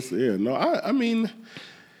 Yeah, it was, yeah. No, I mean,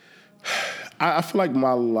 I feel like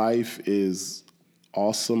my life is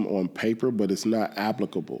awesome on paper, but it's not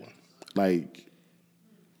applicable. Like,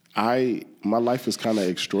 my life is kind of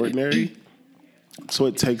extraordinary. So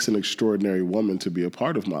it takes an extraordinary woman to be a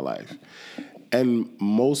part of my life. And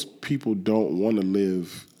most people don't want to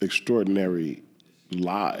live extraordinary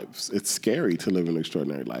lives. It's scary to live an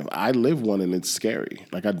extraordinary life. I live one and it's scary.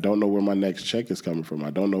 Like, I don't know where my next check is coming from.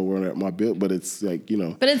 I don't know where my bill, but it's like,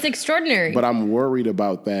 But it's extraordinary. But I'm worried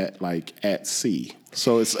about that, like, at sea.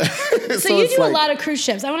 So it's so you do a lot of cruise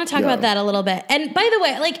ships. I want to talk about that a little bit. And by the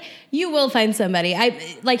way, like, you will find somebody.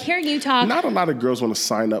 I like hearing you talk. Not a lot of girls want to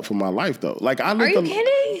sign up for my life though. Like, are you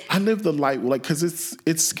kidding? I live the life, like, because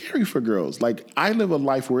it's scary for girls. Like, I live a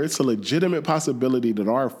life where it's a legitimate possibility that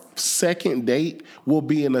our second date will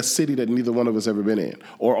be in a city that neither one of us ever been in,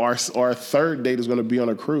 or our third date is going to be on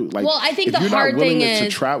a cruise. Like, well, I think the hard thing is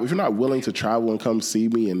if you're not willing to travel and come see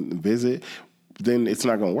me and visit, then it's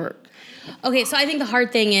not going to work. Okay, so I think the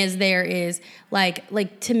hard thing is there is like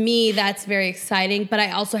to me that's very exciting, but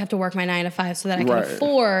I also have to work my 9 to 5 so that I can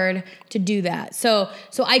afford to do that. So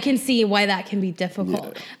I can see why that can be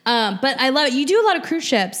difficult. Yeah. But I love it. You do a lot of cruise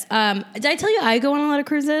ships. Did I tell you I go on a lot of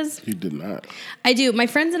cruises? You did not. I do. My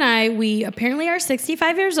friends and I, we apparently are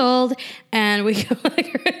 65 years old and we go on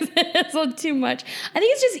cruises. So too much. I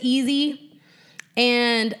think it's just easy.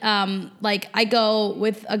 And, like, I go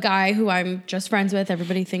with a guy who I'm just friends with.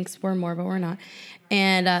 Everybody thinks we're more, but we're not.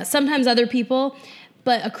 And sometimes other people.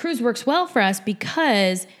 But a cruise works well for us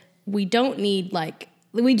because we don't need, like,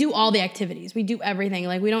 we do all the activities. We do everything.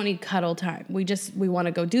 Like, we don't need cuddle time. We want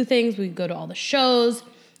to go do things. We go to all the shows,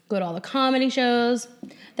 go to all the comedy shows.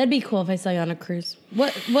 That'd be cool if I saw you on a cruise.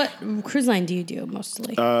 What cruise line do you do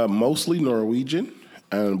mostly? Mostly Norwegian.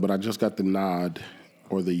 But I just got the nod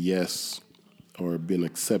or the yes or been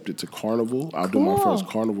accepted to Carnival. I'll do my first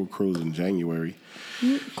Carnival cruise in January.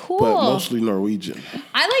 Cool. But mostly Norwegian.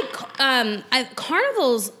 I like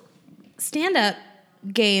Carnival's stand-up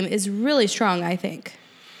game is really strong, I think.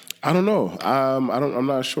 I don't know. I'm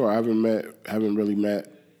not sure. I haven't really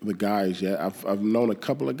met the guys yet. I've known a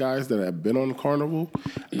couple of guys that have been on Carnival,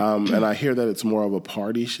 and I hear that it's more of a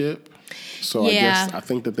party ship. So I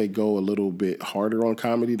think that they go a little bit harder on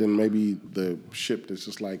comedy than maybe the ship that's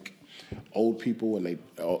just like old people and they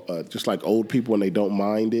don't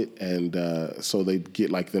mind it, and so they get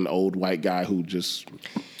like an old white guy who just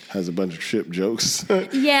has a bunch of ship jokes.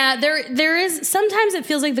 Yeah, there is sometimes it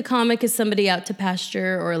feels like the comic is somebody out to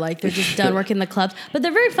pasture or like they're just done working the clubs, but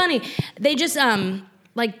they're very funny. They just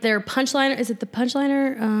like their Punchliner, is it the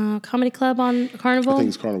Punchliner comedy club on Carnival? I think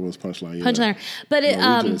it's Carnival's Punchline. Yeah. Punchliner, but it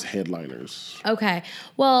is headliners. Okay,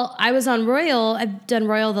 well, I was on Royal. I've done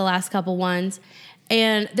Royal the last couple ones.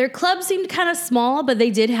 And their club seemed kind of small, but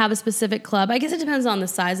they did have a specific club. I guess it depends on the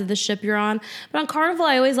size of the ship you're on. But on Carnival,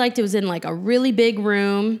 I always liked it was in like a really big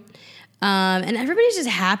room. And everybody's just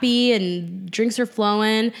happy and drinks are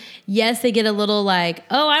flowing. Yes, they get a little like,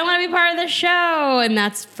 oh, I want to be part of the show. And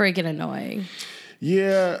that's freaking annoying.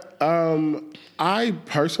 Yeah, I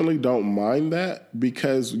personally don't mind that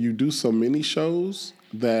because you do so many shows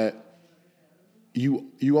that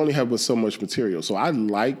you only have so much material. So I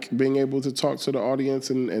like being able to talk to the audience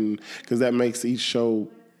and because that makes each show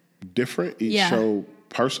different, each show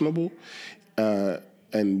personable,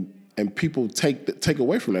 and people take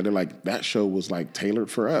away from that. They're like, that show was like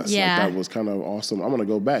tailored for us. Yeah. Like that was kind of awesome. I'm gonna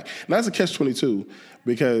go back. And that's a catch-22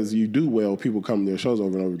 because you do well. People come to their shows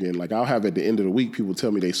over and over again. Like I'll have at the end of the week, people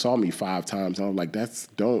tell me they saw me 5 times, and I'm like,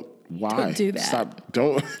 why? Don't do that. Stop.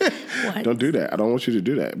 Don't do that. I don't want you to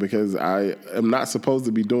do that because I am not supposed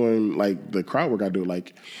to be doing like the crowd work I do.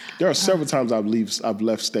 Like there are several times I've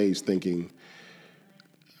left stage thinking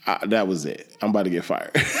that was it. I'm about to get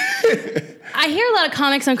fired. I hear a lot of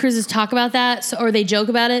comics on cruises talk about that, or they joke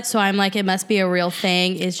about it. So I'm like, it must be a real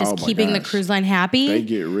thing. Is just keeping the cruise line happy. They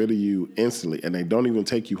get rid of you instantly, and they don't even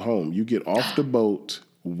take you home. You get off the boat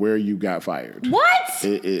where you got fired. What?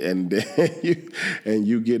 And then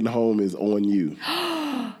you getting home is on you.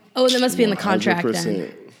 Oh, that must be in the contract 100%.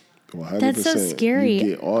 then. 100%. That's so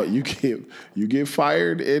scary. You get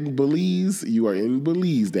fired in Belize. You are in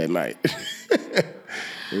Belize that night.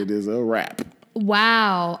 It is a wrap.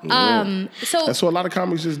 Wow. Yeah. So and so a lot of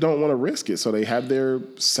comics just don't want to risk it. So they have their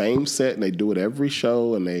same set and they do it every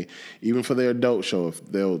show. And they, even for their adult show, if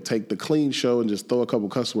they'll take the clean show and just throw a couple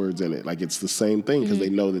cuss words in it. Like it's the same thing because they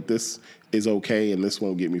know that this is okay and this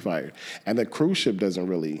won't get me fired. And the cruise ship doesn't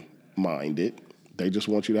really mind it. They just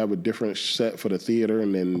want you to have a different set for the theater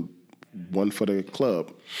and then one for the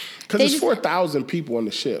club. Because there's 4,000 people on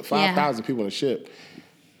the ship, 5,000 people on the ship.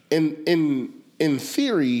 In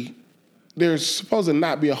theory, there's supposed to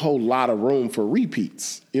not be a whole lot of room for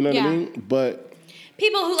repeats. You know what I mean? But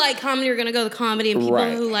people who like comedy are going to go to the comedy, and people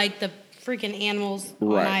who like the freaking animals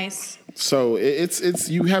on ice. So it's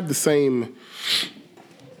you have the same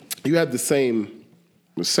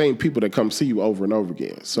people that come see you over and over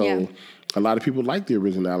again. So a lot of people like the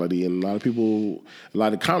originality, and a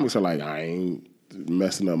lot of comics are like, I ain't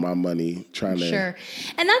messing up my money trying to. Sure,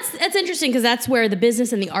 and that's interesting because that's where the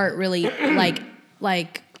business and the art really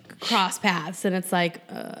like cross paths, and it's like,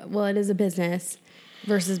 well, it is a business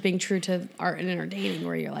versus being true to art and entertaining,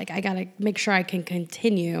 where you're like, I gotta make sure I can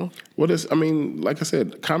continue. Well, like I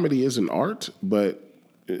said, comedy is an art, but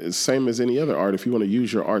it's same as any other art. If you want to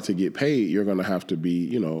use your art to get paid, you're going to have to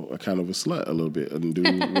be, a kind of a slut a little bit and do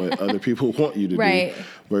what other people want you to do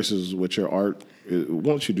versus what your art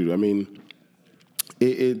wants you to do. I mean,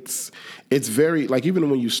 it's very, like,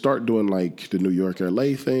 even when you start doing like the New York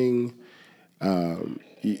LA thing,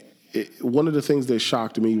 one of the things that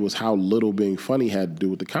shocked me was how little being funny had to do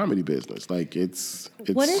with the comedy business. Like it's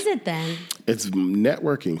what is it then? It's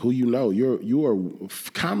networking, who you know.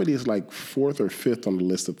 Comedy is like 4th or 5th on the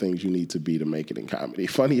list of things you need to be to make it in comedy.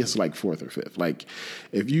 Funny is like 4th or 5th. Like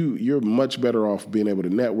if you're much better off being able to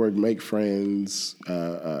network, make friends,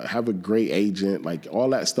 have a great agent. Like all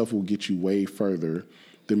that stuff will get you way further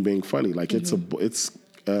than being funny. Like it's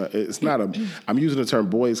not a. I'm using the term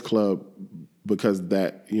boys club because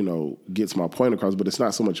that, gets my point across, but it's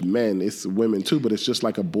not so much men, it's women too, but it's just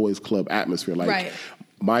like a boys club atmosphere. Like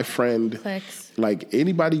my friend, like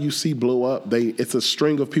anybody you see blow up, it's a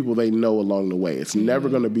string of people they know along the way. It's never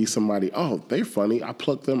going to be somebody, oh, they're funny, I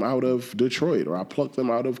plucked them out of Detroit or I plucked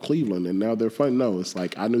them out of Cleveland and now they're funny. No, it's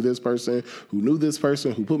like I knew this person who knew this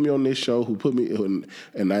person who put me on this show, who put me,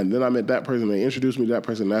 and then I met that person, they introduced me to that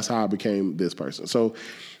person, that's how I became this person. So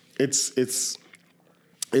it's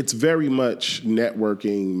very much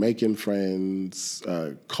networking, making friends,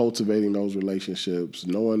 cultivating those relationships,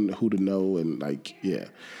 knowing who to know, and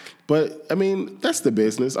But I mean, that's the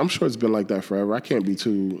business. I'm sure it's been like that forever. I can't be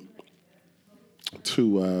too.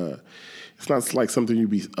 It's not like something you'd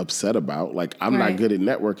be upset about. Like I'm not good at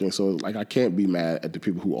networking, so like I can't be mad at the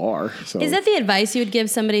people who are. So is that the advice you would give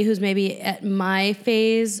somebody who's maybe at my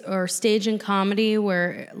phase or stage in comedy,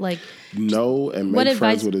 where like? Know and make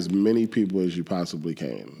friends with as many people as you possibly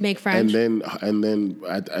can. Make friends. And then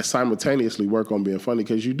I simultaneously work on being funny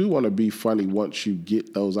because you do want to be funny once you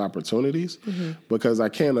get those opportunities. Mm-hmm. Because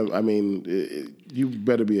you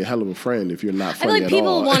better be a hell of a friend if you're not funny at all. I feel like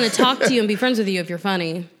people want to talk to you and be friends with you if you're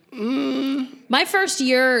funny. My first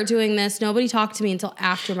year doing this, nobody talked to me until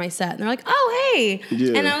after my set. And they're like, oh, hey.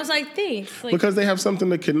 Yeah. And I was like, thanks. Like, because they have something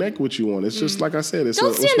to connect with you on. It's just like I said.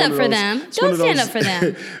 don't stand up for them. Don't stand up for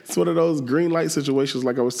them. It's one of those green light situations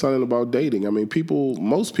like I was telling about dating. I mean,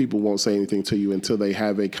 most people won't say anything to you until they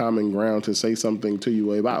have a common ground to say something to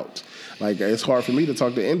you about. Like, it's hard for me to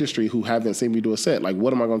talk to industry who haven't seen me do a set. Like,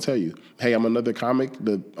 what am I going to tell you? Hey, I'm another comic.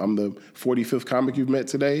 I'm the 45th comic you've met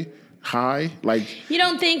today. Hi. Like, you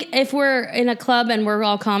don't think if we're in a club and we're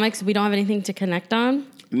all comics, we don't have anything to connect on?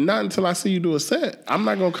 not until I see you do a set. I'm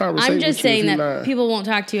not going to conversate with you. I'm just saying that not... people won't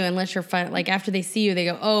talk to you unless you're fun. Like, after they see you, they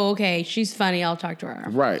go, oh, okay, she's funny. I'll talk to her.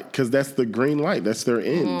 Right, because that's the green light. That's their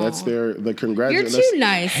end. Aww. That's the congratulations. You're too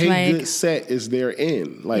nice, hey, Mike. good set is their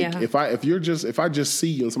end. Like, Yeah. if I just see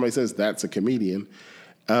you and somebody says that's a comedian,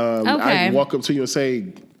 Okay. I walk up to you and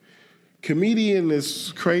say, comedian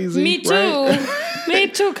is crazy. Me too. Right? Me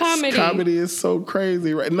too, comedy. Comedy is so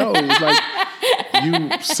crazy, right? No, it's like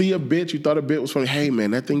you see a bit, you thought a bit was funny. Hey,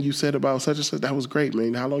 man, that thing you said about such and such, that was great,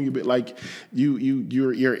 man. How long you been? Like,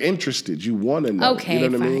 you're interested. You want to know. Okay, you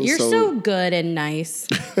know what fine. I mean? You're so good and nice.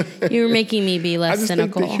 You're making me be less I just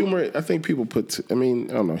cynical. think the humor. I think people I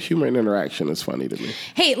don't know. Humor and interaction is funny to me.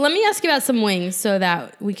 Hey, let me ask you about some wings so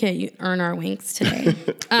that we can earn our wings today.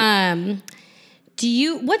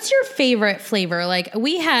 What's your favorite flavor? Like,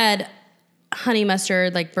 we had honey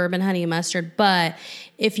mustard, like bourbon honey mustard, but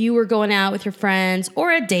if you were going out with your friends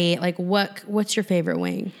or a date, like what's your favorite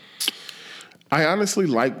wing? I honestly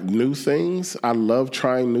like new things. I love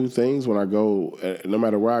trying new things when I go, no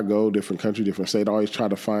matter where I go, different country, different state, I always try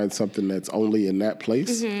to find something that's only in that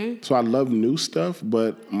place. Mm-hmm. So I love new stuff,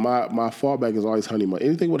 but my fallback is always honey mustard.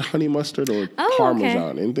 Anything with honey mustard or Parmesan.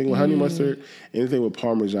 Okay. Anything with honey mustard, anything with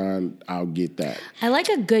Parmesan, I'll get that. I like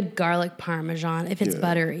a good garlic Parmesan if it's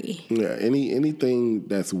buttery. Yeah, anything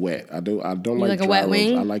that's wet. I don't like a wet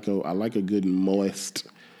wing? I like a good moist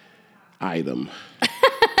item.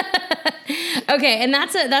 Okay, and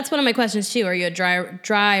that's one of my questions too. Are you a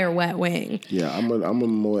dry or wet wing? Yeah, I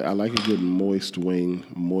like a good moist wing,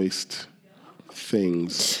 moist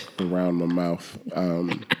things around my mouth.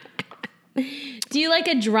 Do you like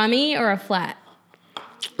a drummy or a flat?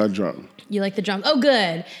 A drum. You like the drum? Oh,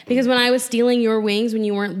 good. Because when I was stealing your wings when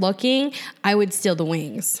you weren't looking, I would steal the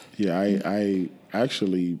wings. Yeah, I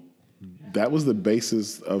actually, that was the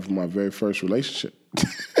basis of my very first relationship.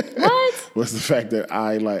 What? Was the fact that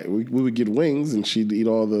we would get wings and she'd eat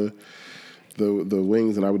all the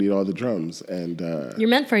wings and I would eat all the drums. And you're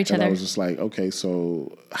meant for each other. I was just like, okay,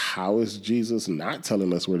 so how is Jesus not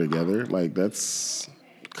telling us we're together? Like, that's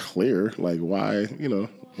clear. Like, why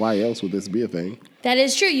else would this be a thing? That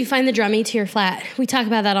is true. You find the drummy to your flat. We talk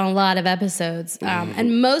about that on a lot of episodes.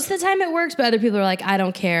 And most of the time it works, but other people are like, I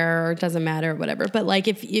don't care, or it doesn't matter, or whatever. But like,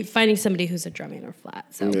 if you're finding somebody who's a drummy or flat.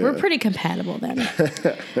 So we're pretty compatible then.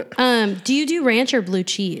 Do you do ranch or blue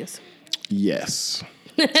cheese? Yes.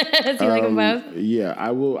 Do you like them both? Yeah,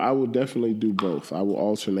 I will definitely do both. I will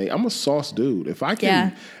alternate. I'm a sauce dude. If I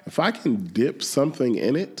can dip something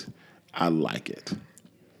in it, I like it.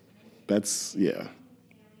 That's, yeah.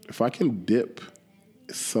 If I can dip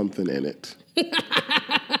something in it.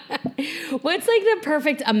 What's like the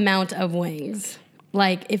perfect amount of wings?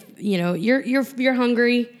 Like, if you're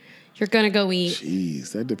hungry, you're gonna go eat.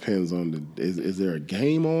 Jeez, that depends on is there a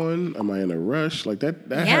game on? Am I in a rush? Like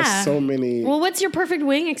that has so many. Well, what's your perfect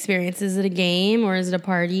wing experience? Is it a game or is it a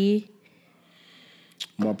party?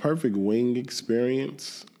 My perfect wing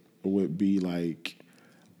experience would be like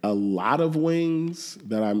a lot of wings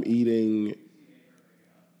that I'm eating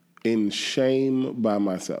in shame by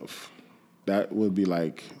myself. That would be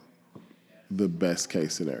like the best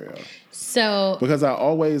case scenario. So because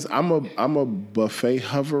I'm a buffet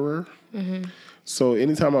hoverer. Mm-hmm. So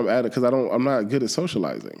anytime I'm at it, because I'm not good at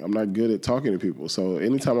socializing. I'm not good at talking to people. So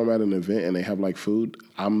anytime I'm at an event and they have like food,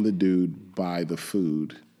 I'm the dude by the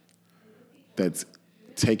food that's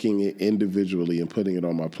taking it individually and putting it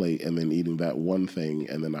on my plate and then eating that one thing,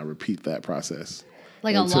 and then I repeat that process.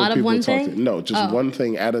 Like a lot of one thing? No, just one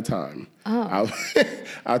thing at a time. Oh.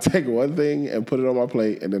 I'll take one thing and put it on my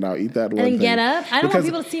plate, and then I'll eat that one thing. And get up? I don't want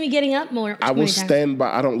people to see me getting up more. I will stand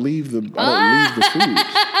by. I don't leave the food.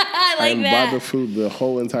 I like am that. by the food the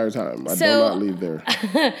whole entire time. I do not leave there.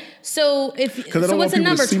 So what's the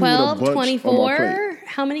number? 12, 24?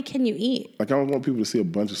 How many can you eat? Like, I don't want people to see a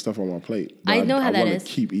bunch of stuff on my plate. I know how that is. I want to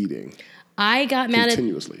keep eating. I got mad at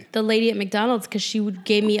the lady at McDonald's because she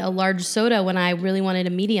gave me a large soda when I really wanted a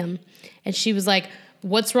medium. And she was like,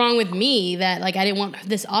 what's wrong with me that like I didn't want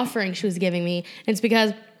this offering she was giving me? And it's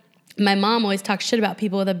because My mom always talks shit about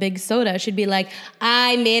people with a big soda. She'd be like,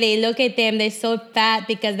 "Ay, Mary, look at them. They're so fat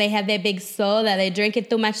because they have their big soda. They drink it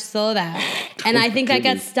too much soda." And I think that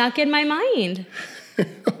got stuck in my mind.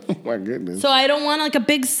 Oh my goodness. So I don't want like a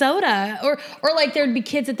big soda. Or like there'd be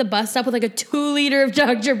kids at the bus stop with like a 2-liter of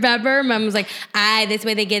Dr. Pepper. Mom was like, "Ay, this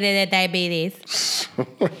way they get it at diabetes." Oh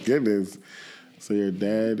my goodness. So your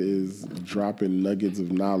dad is dropping nuggets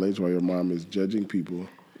of knowledge while your mom is judging people.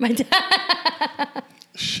 My dad.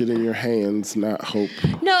 Shit in your hands, not hope.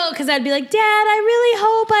 No, because I'd be like, "Dad, I really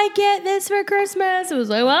hope I get this for Christmas." It was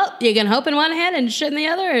like, well, you can hope in one hand and shit in the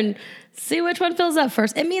other and see which one fills up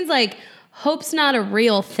first. It means like hope's not a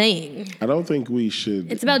real thing. I don't think we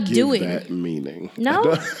should It's about give doing. that meaning. No?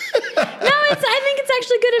 No, I think it's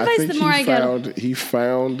actually good advice the more I get. He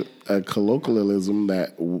found a colloquialism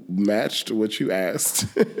that matched what you asked.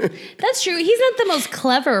 That's true. He's not the most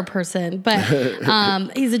clever person, but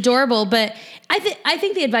he's adorable. But I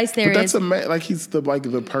think the advice there But is that's like he's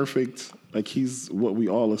the perfect, like he's what we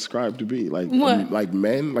all ascribe to be. Like what? Like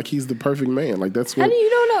men, like he's the perfect man. Like that's what. How do you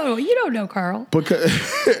don't know? You don't know, Carl.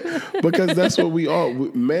 Because that's what we all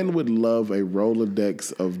men would love, a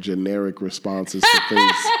Rolodex of generic responses to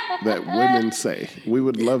things that women say. We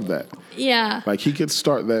would love that. Yeah. Like he could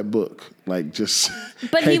start that book, like just.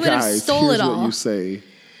 But hey he would have guys, stole here's it all. What you say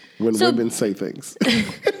when women say things.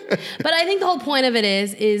 But I think the whole point of it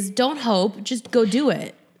is don't hope, just go do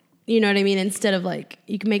it. You know what I mean? Instead of like,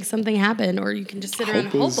 you can make something happen or you can just sit around and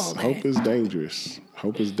hope all day. Hope is dangerous.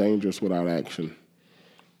 Hope is dangerous without action.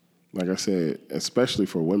 Like I said, especially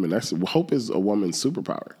for women, hope is a woman's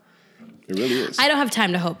superpower. It really is. I don't have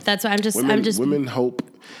time to hope. That's why I'm just women hope.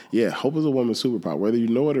 Yeah, hope is a woman's superpower. Whether you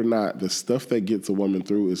know it or not, the stuff that gets a woman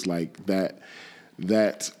through is like that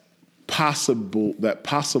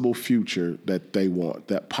possible future that they want,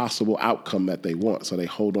 that possible outcome that they want. So they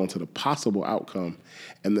hold on to the possible outcome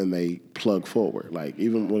and then they plug forward. Like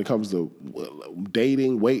even when it comes to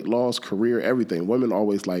dating, weight loss, career, everything, women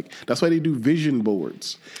always like, that's why they do vision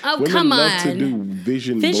boards. Oh, women come on. love to do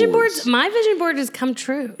vision boards. My vision board has come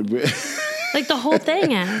true. Like the whole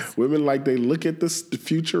thing has. Women they look at the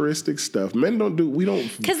futuristic stuff. Men don't do. We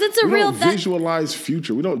don't. Because it's a real visualize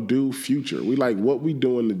future. We don't do future. We like what we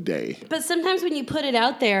doing today. But sometimes when you put it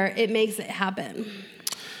out there, it makes it happen.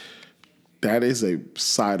 That is a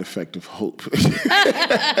side effect of hope.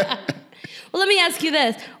 Well, let me ask you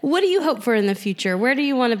this: what do you hope for in the future? Where do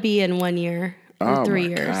you want to be in 1 year? Or 3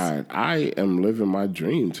 years. God. I am living my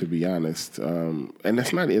dream, to be honest. And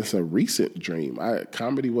it's a recent dream.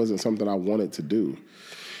 Comedy wasn't something I wanted to do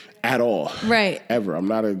at all. Right. Ever. I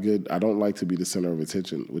don't like to be the center of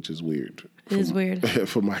attention, which is weird. It is weird.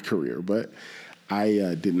 For my career. But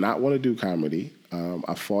I did not want to do comedy.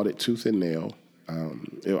 I fought it tooth and nail.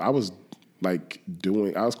 I was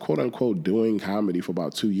quote unquote doing comedy for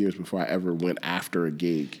about 2 years before I ever went after a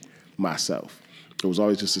gig myself. It was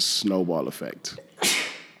always just a snowball effect.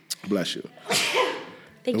 Bless you.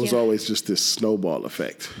 It was always just this snowball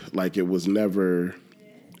effect. Like it was never,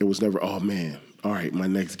 oh man, all right, my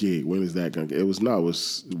next gig, when is that going to get? It was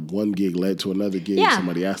one gig led to another gig. Yeah.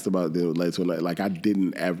 Somebody asked about it, then it led to another. Like I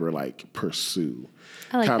didn't ever pursue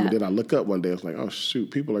comedy. Then I look up one day, I was like, oh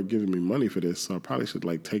shoot, people are giving me money for this, so I probably should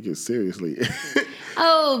take it seriously.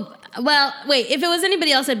 Oh, well, wait, if it was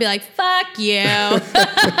anybody else, I'd be like, fuck you.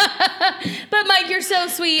 But Mike, you're so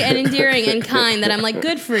sweet and endearing and kind that I'm like,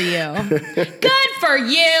 good for you. Good for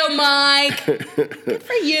you, Mike. Good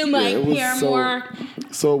for you, Mike Paramore.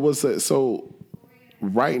 So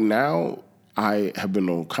right now, I have been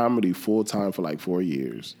on comedy full time for 4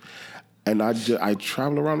 years. And I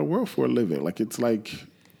travel around the world for a living. It's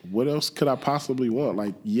what else could I possibly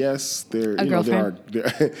want? Yes,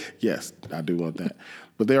 yes, I do want that.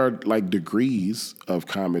 But there are degrees of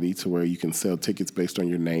comedy to where you can sell tickets based on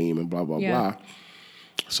your name and blah, blah, blah.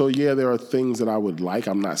 So yeah, there are things that I would like.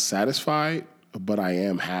 I'm not satisfied, but I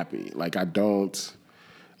am happy.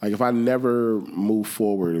 If I never move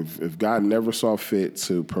forward, if God never saw fit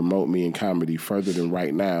to promote me in comedy further than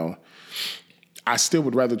right now, I still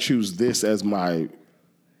would rather choose this as my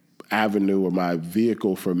avenue or my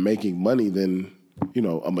vehicle for making money than,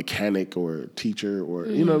 a mechanic or a teacher or,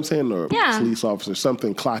 you know what I'm saying? Or a police officer,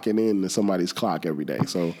 something clocking in to somebody's clock every day.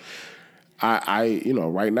 So I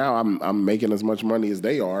right now I'm making as much money as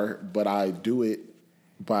they are, but I do it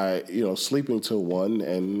by, sleeping till 1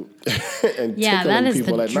 and tickling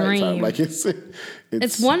people at nighttime.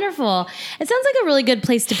 It's wonderful. It sounds like a really good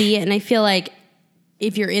place to be. And I feel like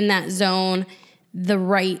if you're in that zone, the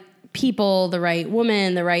right people, the right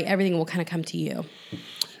woman, the right everything will kind of come to you.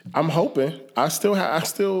 I'm hoping. I'm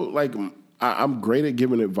great at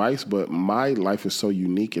giving advice, but my life is so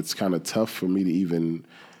unique. It's kind of tough for me to even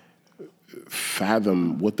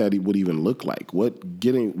fathom what that would even look like. What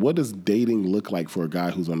does dating look like for a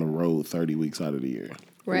guy who's on the road 30 weeks out of the year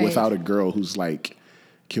Right. without a girl who's like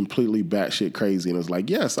completely batshit crazy and is like,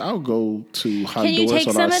 yes, I'll go to Honduras Can you take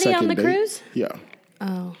on our somebody second on the date. cruise? Yeah.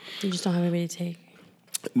 Oh, you just don't have anybody to take.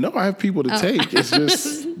 No, I have people to take. It's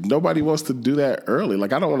just nobody wants to do that early.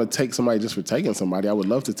 Like, I don't want to take somebody just for taking somebody. I would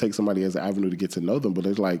love to take somebody as an avenue to get to know them, but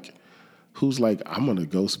it's like, who's like, I'm going to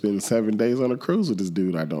go spend 7 days on a cruise with this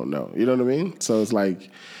dude I don't know. You know what I mean? So it's like,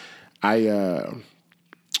 I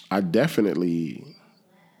definitely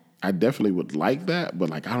would like that, but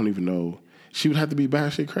like, I don't even know. She would have to be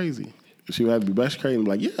batshit crazy. She would have to be batshit crazy and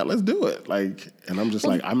be like, yeah, let's do it. Like, and I'm just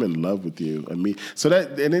like, I'm in love with you. And me. So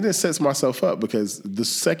that, and it just sets myself up because the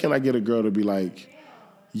second I get a girl to be like,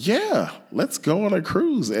 yeah, let's go on a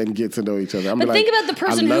cruise and get to know each other. But think about the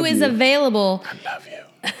person who is available. I love you.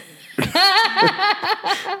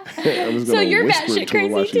 I'm just So gonna you're whisper batshit it to her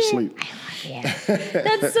while crazy she too. sleep.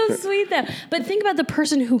 That's so sweet though. But think about the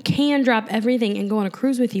person who can drop everything and go on a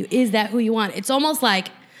cruise with you. Is that who you want? It's almost like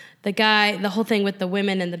the whole thing with the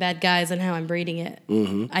women and the bad guys and how I'm breeding it.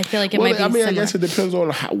 Mm-hmm. I feel like it might be similar. I guess it depends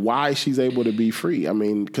on why she's able to be free. I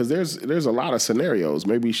mean, because there's a lot of scenarios.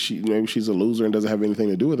 Maybe she's a loser and doesn't have anything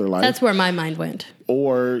to do with her life. That's where my mind went.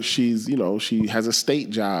 Or she has a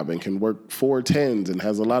state job and can work 4/10s and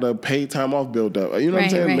has a lot of paid time off built up. You know what I'm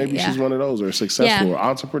saying? Right, Maybe she's one of those, or successful, or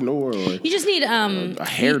entrepreneur, or you just need a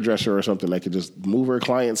hairdresser or something that could just move her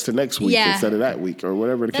clients to next week instead of that week, or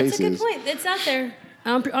whatever the case is. That's a good point. It's out there.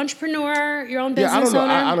 Entrepreneur, your own business I don't know.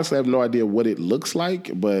 owner. I honestly have no idea what it looks like,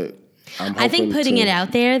 but I think putting it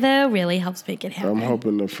out there though really helps make it happen. I'm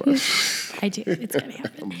hoping to. I do. It's gonna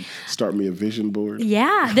happen. Start me a vision board.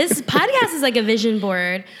 Yeah, this podcast is like a vision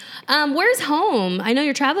board. Where's home? I know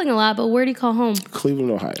you're traveling a lot, but where do you call home? Cleveland,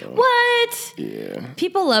 Ohio. What? Yeah.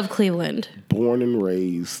 People love Cleveland. Born and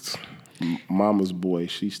raised, mama's boy.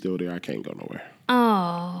 She's still there. I can't go nowhere.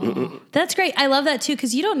 Oh, that's great. I love that too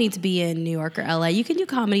because you don't need to be in New York or LA. You can do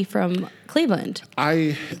comedy from Cleveland.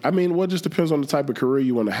 I mean, well, it just depends on the type of career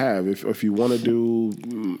you want to have. If you want to do,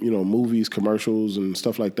 movies, commercials, and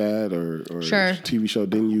stuff like that, or sure. TV show,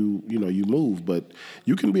 then you move. But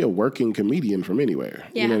you can be a working comedian from anywhere.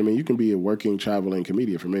 Yeah. You know what I mean? You can be a working, traveling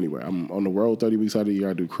comedian from anywhere. I'm on the road 30 weeks out of the year.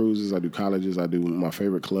 I do cruises, I do colleges, I do my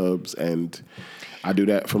favorite clubs, and I do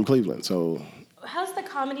that from Cleveland. So. How's the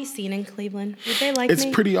comedy scene in Cleveland? Would they like It's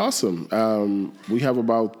pretty awesome. We have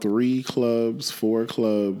about 4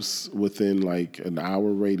 clubs within like an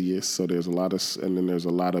hour radius. So there's a lot of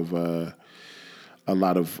open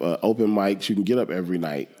mics. You can get up every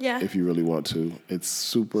night if you really want to. It's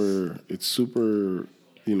super,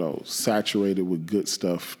 saturated with good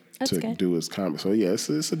stuff do as comics. So yeah, it's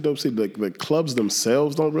a dope city. The clubs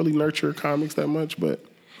themselves don't really nurture comics that much, but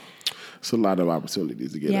it's a lot of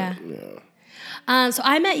opportunities to get up. Yeah. So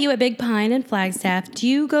I met you at Big Pine in Flagstaff. Do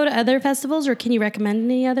you go to other festivals, or can you recommend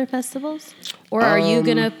any other festivals? Or are you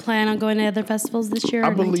going to plan on going to other festivals this year? I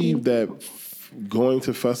believe that going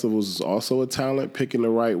to festivals is also a talent, picking the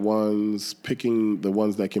right ones, picking the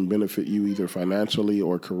ones that can benefit you either financially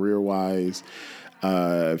or career-wise.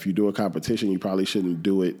 If you do a competition, you probably shouldn't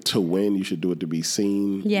do it to win. You should do it to be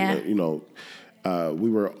seen. Yeah. We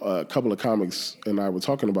were a couple of comics and I were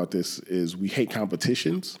talking about this is we hate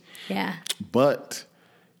competitions. Yeah. But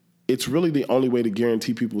it's really the only way to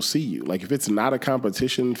guarantee people see you. Like if it's not a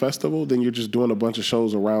competition festival, then you're just doing a bunch of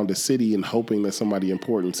shows around the city and hoping that somebody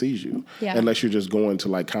important sees you. Yeah. Unless you're just going to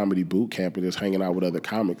like comedy boot camp and just hanging out with other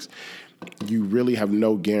comics. You really have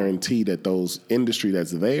no guarantee that those industry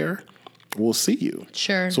that's there will see you.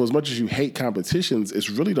 Sure. So as much as you hate competitions, it's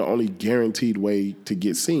really the only guaranteed way to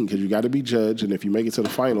get seen because you got to be judged. And if you make it to the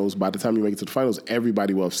finals, by the time you make it to the finals,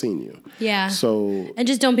 everybody will have seen you. Yeah. So. And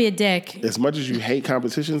just don't be a dick. As much as you hate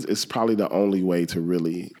competitions, it's probably the only way to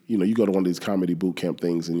really, you go to one of these comedy boot camp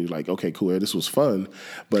things and you're like, okay, cool, this was fun.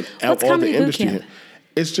 But what's all comedy the industry, boot camp?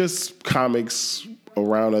 It's just comics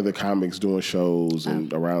around other comics doing shows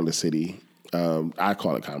and around the city. I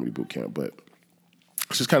call it comedy boot camp, but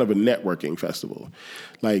it's just kind of a networking festival.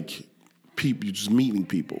 Like, you're just meeting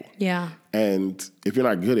people. Yeah. And if you're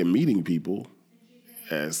not good at meeting people,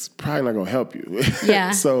 it's probably not going to help you.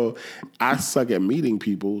 Yeah. So I suck at meeting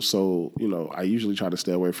people. So, I usually try to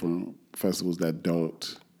stay away from festivals that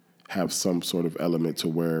don't have some sort of element to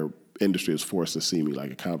where industry is forced to see me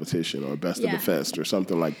like a competition or a best of the fest or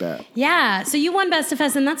something like that. Yeah. So you won Best of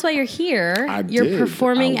Fest, and that's why you're here. You're did.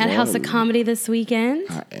 performing I at House of won. Comedy this weekend.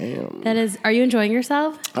 I am. That is. Are you enjoying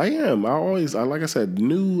yourself? I am. Like I said,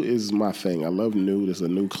 new is my thing. I love new. There's a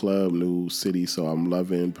new club, new city, so I'm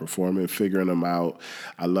loving performing, figuring them out.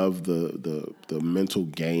 I love the mental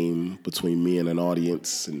game between me and an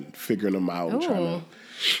audience and figuring them out and trying to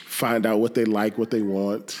find out what they like, what they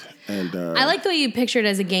want. And I like the way you picture it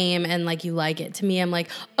as a game and like you like it. To me, I'm like,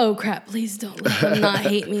 oh crap, please don't let them not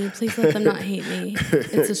hate me. Please let them not hate me.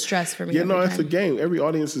 It's a stress for me. Yeah, no, it's a game. Every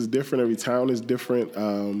audience is different. Every town is different.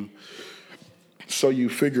 So you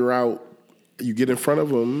figure out, you get in front of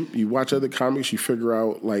them, you watch other comics, you figure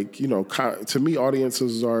out, like, you know, to me,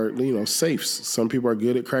 audiences are, you know, safes. Some people are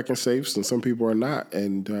good at cracking safes and some people are not.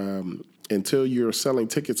 And until you're selling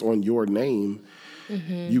tickets on your name,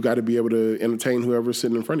 you got to be able to entertain whoever's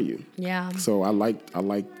sitting in front of you. Yeah. So I like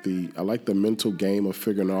the mental game of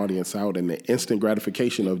figuring the audience out and the instant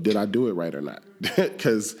gratification of, did I do it right or not?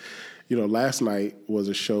 Because, you know, last night was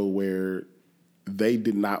a show where they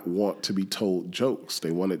did not want to be told jokes.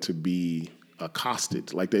 They wanted to be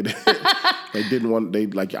accosted. Like they didn't want,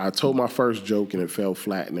 I told my first joke and it fell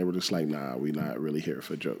flat and they were just like, nah, we're not really here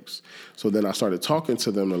for jokes. So then I started talking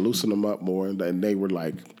to them to loosen them up more, and they were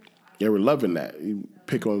like, they were loving that. You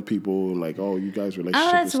pick on people and like, oh, you guys' relationship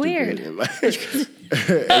Oh, that's is stupid. weird. And, like,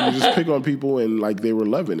 and you just pick on people and like they were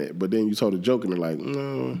loving it. But then you told a joke and they're like,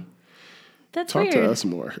 no, That's talk weird. to us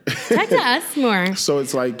more. Talk to us more. So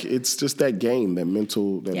it's like, it's just that game, that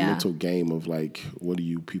mental game of like, what do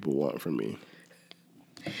you people want from me?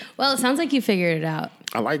 Well, it sounds like you figured it out.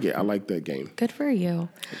 I like it. I like that game. Good for you.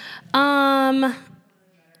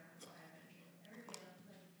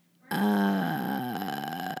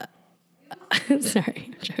 Sorry,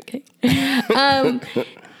 I'm joking.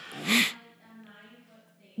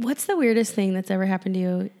 What's the weirdest thing that's ever happened to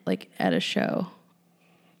you, like at a show?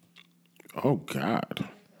 Oh, God.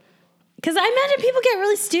 Because I imagine people get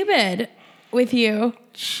really stupid with you.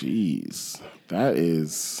 Jeez. That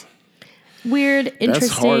is... Weird, interesting.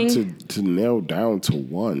 That's hard to nail down to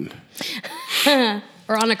one.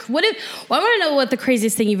 Or on a... I want to know what the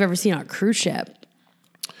craziest thing you've ever seen on a cruise ship.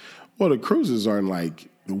 Well, the cruises aren't like...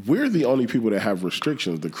 We're the only people that have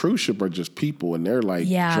restrictions. The cruise ship are just people, and they're like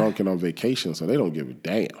drunk and on vacation, so they don't give a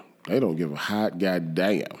damn. They don't give a hot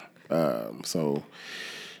goddamn. So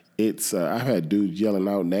it's... I've had dudes yelling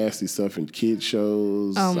out nasty stuff in kid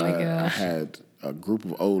shows. Oh, my gosh. I had a group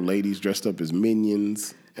of old ladies dressed up as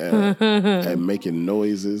minions and making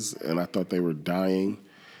noises, and I thought they were dying.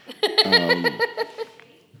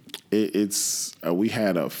 We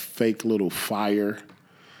had a fake little fire.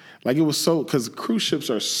 Like it was so, because cruise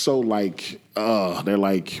ships are so like, they're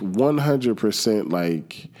like 100%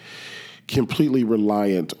 like completely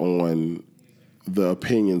reliant on the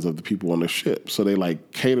opinions of the people on the ship. So they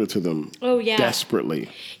like cater to them desperately.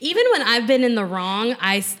 Even when I've been in the wrong,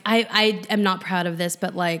 I am not proud of this,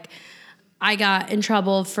 but like I got in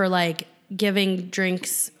trouble for like giving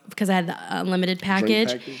drinks because I had the unlimited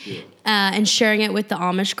package, and sharing it with the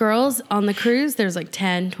Amish girls on the cruise. There's like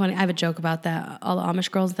 10, 20. I have a joke about that. All the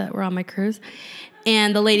Amish girls that were on my cruise.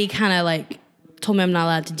 And the lady kind of like told me I'm not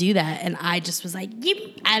allowed to do that. And I just was like,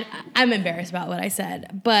 I'm embarrassed about what I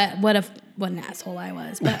said. But what an asshole I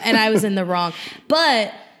was. And I was in the wrong.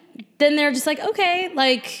 But then they're just like, okay,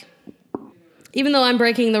 like, even though I'm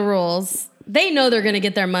breaking the rules, they know they're going to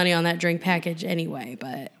get their money on that drink package anyway,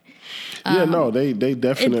 but... they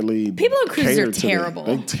definitely... people on cruises are terrible.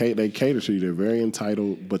 They cater to you. They're very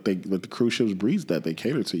entitled, but the cruise ships breeds that. They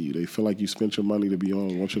cater to you. They feel like you spent your money to be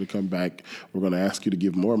on. Want you to come back. We're going to ask you to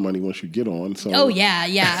give more money once you get on. So, oh, yeah.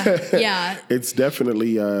 It's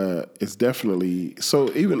definitely...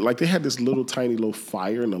 So even, like, they had this little tiny little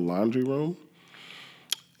fire in the laundry room.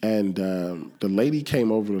 And the lady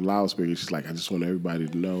came over the loudspeaker. She's like, I just want everybody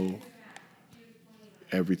to know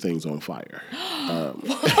everything's on fire.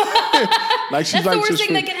 Like she's that's like the worst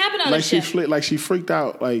thing that can happen on a ship. She freaked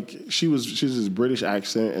out. Like she's this British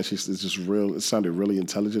accent, and she's just real. It sounded really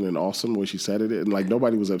intelligent and awesome when she said it, and like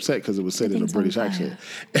nobody was upset because it was said in a British accent.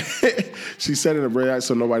 She said it in a British accent,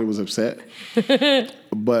 so nobody was upset.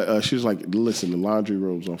 But she was like, "Listen, the laundry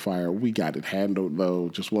room's on fire. We got it handled, though.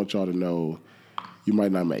 Just want y'all to know." You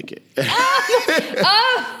might not make it.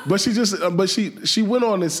 But she went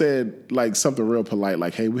on and said like something real polite,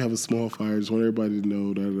 like, hey, we have a small fire, just want everybody to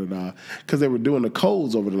know, because they were doing the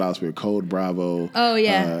codes over the loudspeaker, code Bravo. Oh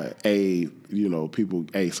yeah. People,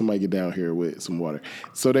 hey, somebody get down here with some water.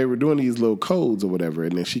 So they were doing these little codes or whatever,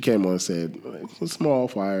 and then she came on and said, it's a small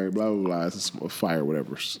fire, blah, blah, blah, it's a small fire,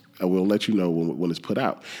 whatever. We'll let you know when it's put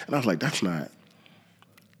out. And I was like, that's not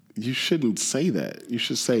you shouldn't say that. You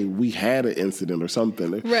should say we had an incident or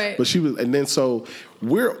something. Right. But she was, and then so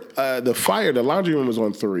we're the laundry room was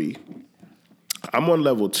on 3. I'm on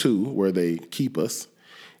level 2 where they keep us.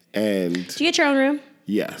 And do you get your own room?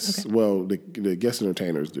 yes. Okay. Well, the guest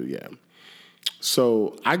entertainers do, yeah.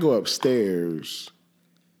 So I go upstairs.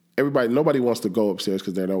 Nobody wants to go upstairs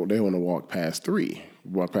because they want to walk past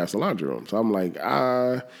the laundry room. So I'm like,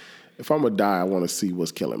 if I'm gonna die, I want to see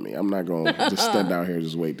what's killing me. I'm not gonna just stand down here and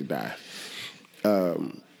just wait to die.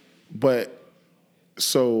 But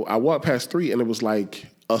so I walked past 3, and it was like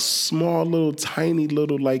a small little, tiny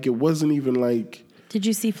little, like it wasn't even like. Did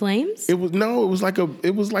you see flames? It was like a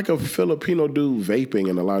Filipino dude vaping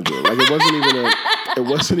in the laundry room. Like it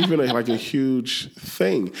wasn't even like a huge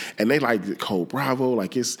thing. And they like Code Bravo,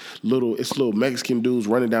 like it's little Mexican dudes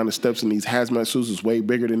running down the steps in these hazmat suits is way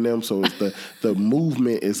bigger than them. So it's the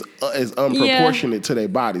movement is unproportionate to their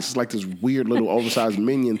bodies. It's like this weird little oversized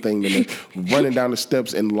minion thing, and they're running down the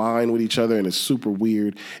steps in line with each other, and it's super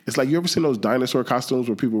weird. It's like, you ever seen those dinosaur costumes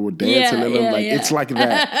where people were dancing in them? It's like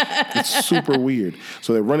that. It's super weird.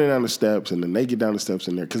 So they're running down the steps, and then they get down the steps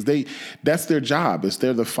in there because that's their job.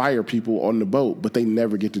 They're the fire people on the boat, but they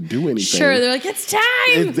never get to do anything. Sure, they're like, it's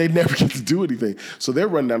time. They never get to do anything. So they're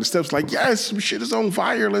running down the steps like, yes, some shit is on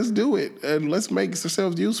fire. Let's do it, and let's make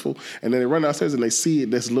ourselves useful. And then they run downstairs and they see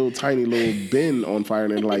this little tiny little bin on fire,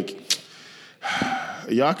 and they're like,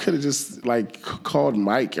 y'all could have just like called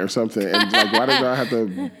Mike or something, and like, why did y'all have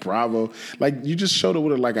to Bravo? Like, you just showed up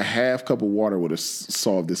with like a half cup of water would have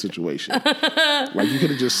solved this situation. Like, you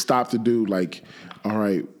could have just stopped the dude. Like, all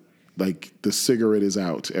right, like the cigarette is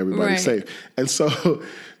out, everybody's safe. And so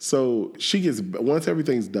she gets, once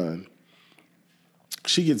everything's done,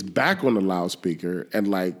 she gets back on the loudspeaker and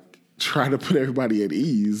like try to put everybody at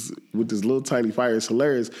ease with this little tiny fire. It's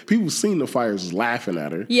hilarious. People seen the fires laughing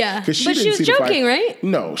at her. Yeah, but she was joking, right?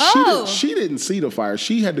 No, she didn't see the fire.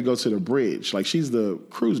 She had to go to the bridge. Like, she's the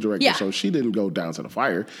cruise director, so she didn't go down to the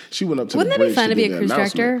fire. She went up to the bridge. Wouldn't that be fun to be a cruise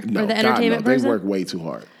director or the entertainment person? They work way too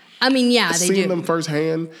hard. I mean, yeah, they do. Seeing them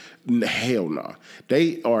firsthand, hell no.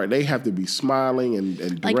 They have to be smiling and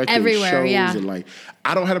directing like everywhere, shows, yeah. and like,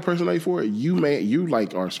 I don't have a personality for it. You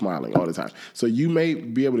like are smiling all the time, so you may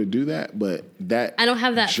be able to do that, but that I don't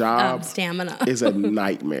have that job stamina. is a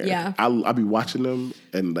nightmare. Yeah, I'll be watching them,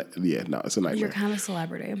 and it's a nightmare. You're kind of a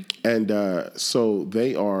celebrity, and so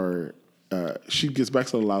they are. She gets back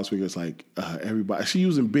to the loudspeaker. It's like, everybody. She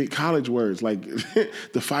using big college words like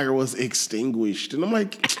the fire was extinguished, and I'm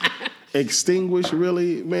like, extinguished,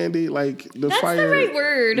 really, Mandy? Like that's fire. That's the right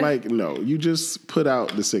word. Like, no, you just put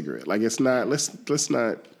out the cigarette. Like, it's not. Let's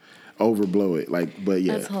not overblow it. Like, but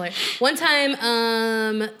yeah, that's hilarious. One time,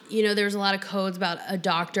 there was a lot of codes about a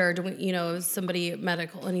doctor, somebody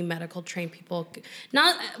any medical trained people,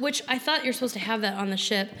 not which I thought you're supposed to have that on the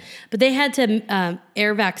ship, but they had to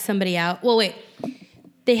air vac somebody out. Well, wait,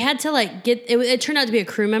 they had to like get it. It turned out to be a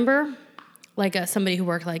crew member, like somebody who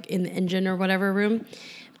worked like in the engine or whatever room,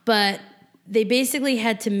 but they basically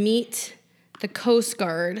had to meet the Coast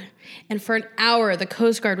Guard, and for an hour the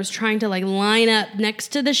Coast Guard was trying to like line up next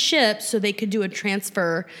to the ship so they could do a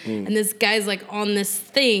transfer. And this guy's like on this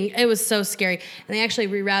thing. It was so scary. And they actually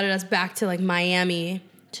rerouted us back to like Miami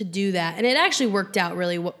to do that, and it actually worked out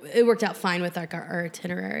it worked out fine with like our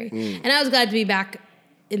itinerary. And I was glad to be back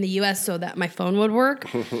in the U.S. so that my phone would work.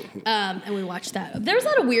 And we watched that. There was a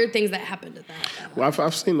lot of weird things that happened at that. Well,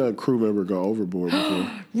 I've seen a crew member go overboard before.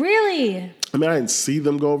 Really? I mean, I didn't see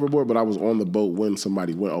them go overboard, but I was on the boat when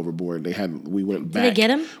somebody went overboard. We went back. Did they get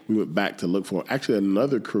him? We went back to look for him. Actually,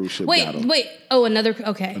 another cruise ship got him.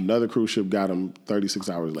 Okay. Another cruise ship got him 36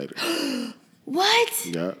 hours later. What?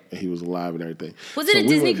 Yeah, and he was alive and everything. Was it a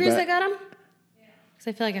Disney cruise that got him? Because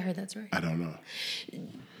I feel like I heard that story. I don't know.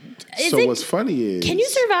 So what's funny is... Can you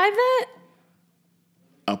survive that?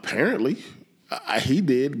 Apparently. He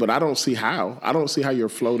did, but I don't see how. I don't see how you're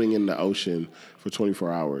floating in the ocean for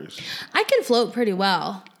 24 hours. I can float pretty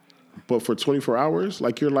well. But for 24 hours?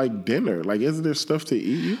 Like, you're like dinner. Like, isn't there stuff to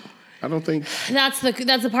eat? I don't think... That's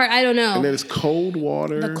the part I don't know. And then it's cold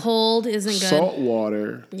water. The cold isn't good. Salt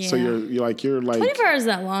water. Yeah. So you're like... 24 hours is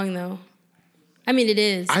that long, though. I mean, it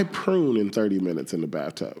is. I prune in 30 minutes in the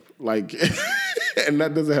bathtub. Like... and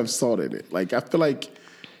that doesn't have salt in it. Like, I feel like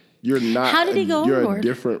you're not... How did he go overboard? You're a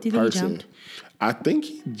different person. He jumped? I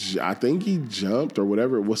think he jumped or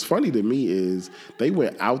whatever. What's funny to me is they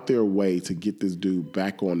went out their way to get this dude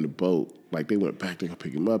back on the boat Like, they went back, they gonna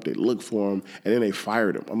pick him up, they looked for him, and then they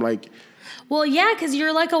fired him. I'm like, Well, yeah, because they're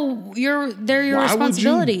your why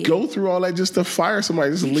responsibility. would you go through all that just to fire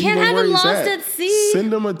somebody? Just leave can't him have where him he's lost at. at sea.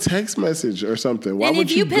 Send them a text message or something. Why and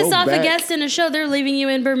would if you piss go off back? a guest in a show, they're leaving you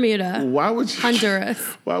in Bermuda. Why would you, Honduras.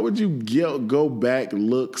 Why would you go back,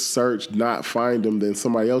 look, search, not find them, then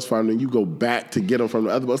somebody else find them, and you go back to get them from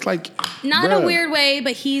the other? It's like, Not in bruh, a weird way,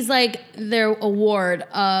 but he's like their award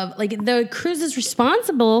of like the cruise is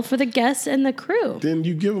responsible for the guests and the crew. Then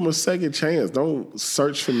you give them a second chance. Don't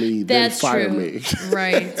search for me, That's then fire true. me.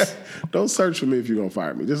 Right. Don't search for me if you're gonna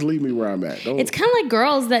fire me. Just leave me where I'm at. Don't. It's kind of like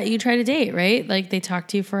girls that you try to date, right? Like they talk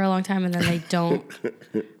to you for a long time and then they don't.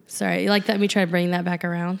 Sorry, you like that? Me try to bring that back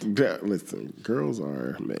around. Listen, girls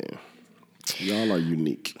are, man, y'all are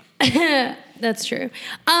unique. That's true.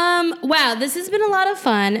 Wow, this has been a lot of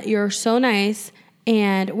fun. You're so nice.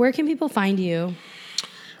 And where can people find you?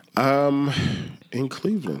 In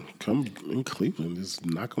Cleveland. Come in Cleveland. Just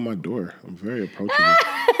knock on my door. I'm very approachable.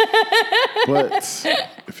 But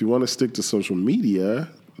if you want to stick to social media,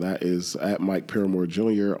 that is at Mike Paramore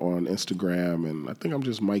Jr. on Instagram. And I think I'm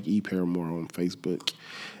just Mike E. Paramore on Facebook.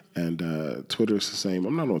 And Twitter is the same.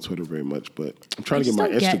 I'm not on Twitter very much, but I'm trying to get my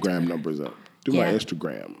Instagram numbers up. Do my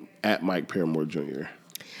Instagram at Mike Paramore Jr.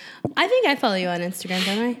 I think I follow you on Instagram,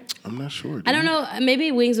 don't I? I'm not sure. I don't know.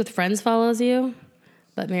 Maybe Wings with Friends follows you,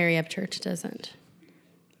 but Mary Upchurch doesn't.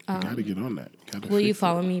 You gotta get on that. Will you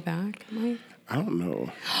follow me back, Mike? I don't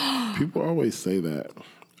know. People always say that.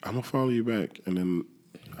 I'm gonna follow you back, and then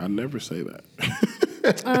I never say that.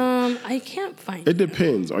 I can't find It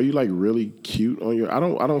depends. Are you like really cute on your? I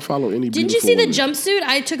don't follow any. Didn't you see the jumpsuit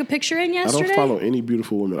I took a picture in yesterday? I don't follow any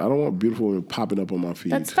beautiful women. I don't want beautiful women popping up on my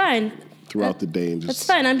feed. That's fine. Throughout the day and just that's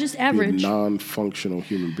fine. I'm just average. Be a non-functional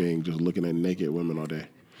human being just looking at naked women all day.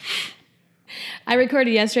 I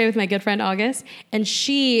recorded yesterday with my good friend August, and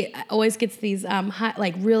she always gets these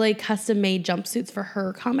like really custom-made jumpsuits for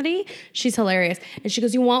her comedy. She's hilarious. And she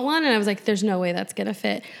goes, "You want one?" And I was like, "There's no way that's going to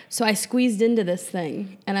fit." So I squeezed into this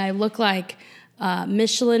thing, and I look like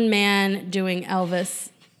Michelin Man doing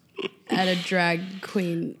Elvis at a drag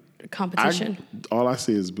queen competition. All I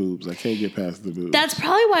see is boobs. I can't get past the boobs. That's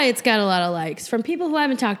probably why it's got a lot of likes from people who I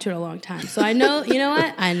haven't talked to in a long time. So I know, you know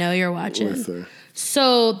what? I know you're watching. Listen.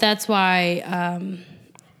 So that's why.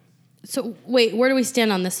 So wait, where do we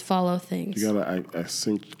stand on this follow things? You gotta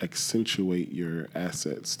accentuate your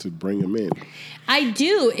assets to bring them in. I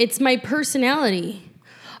do. It's my personality.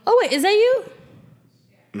 Oh wait, is that you?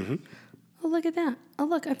 Mm-hmm. Oh, look at that. Oh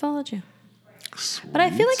look, I followed you. Sweet. But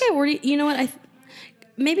I feel like I already. You know what?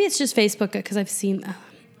 Maybe it's just Facebook because I've seen.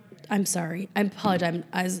 I'm sorry. I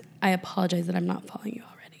apologize that I'm not following you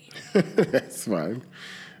already. That's fine.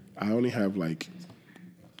 I only have like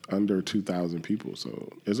under 2,000 people,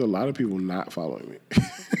 so there's a lot of people not following me.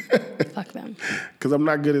 Fuck them. Because I'm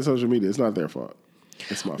not good at social media. It's not their fault.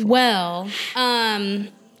 It's my fault. Well, I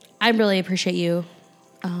really appreciate you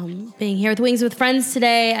being here with Wings with Friends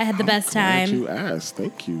today. I had the best time. Glad you asked.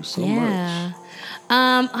 Thank you so much.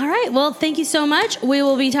 All right. Well, thank you so much. We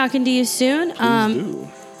will be talking to you soon. Please do.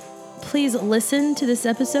 Please listen to this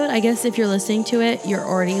episode. I guess if you're listening to it, you're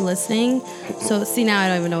already listening. So see, now I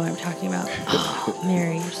don't even know what I'm talking about. Oh,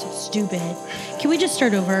 Mary, you're so stupid. Can we just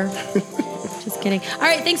start over? Just kidding. All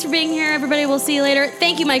right. Thanks for being here, everybody. We'll see you later.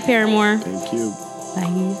 Thank you, Mike Paramore. Thank you.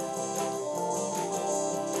 Bye.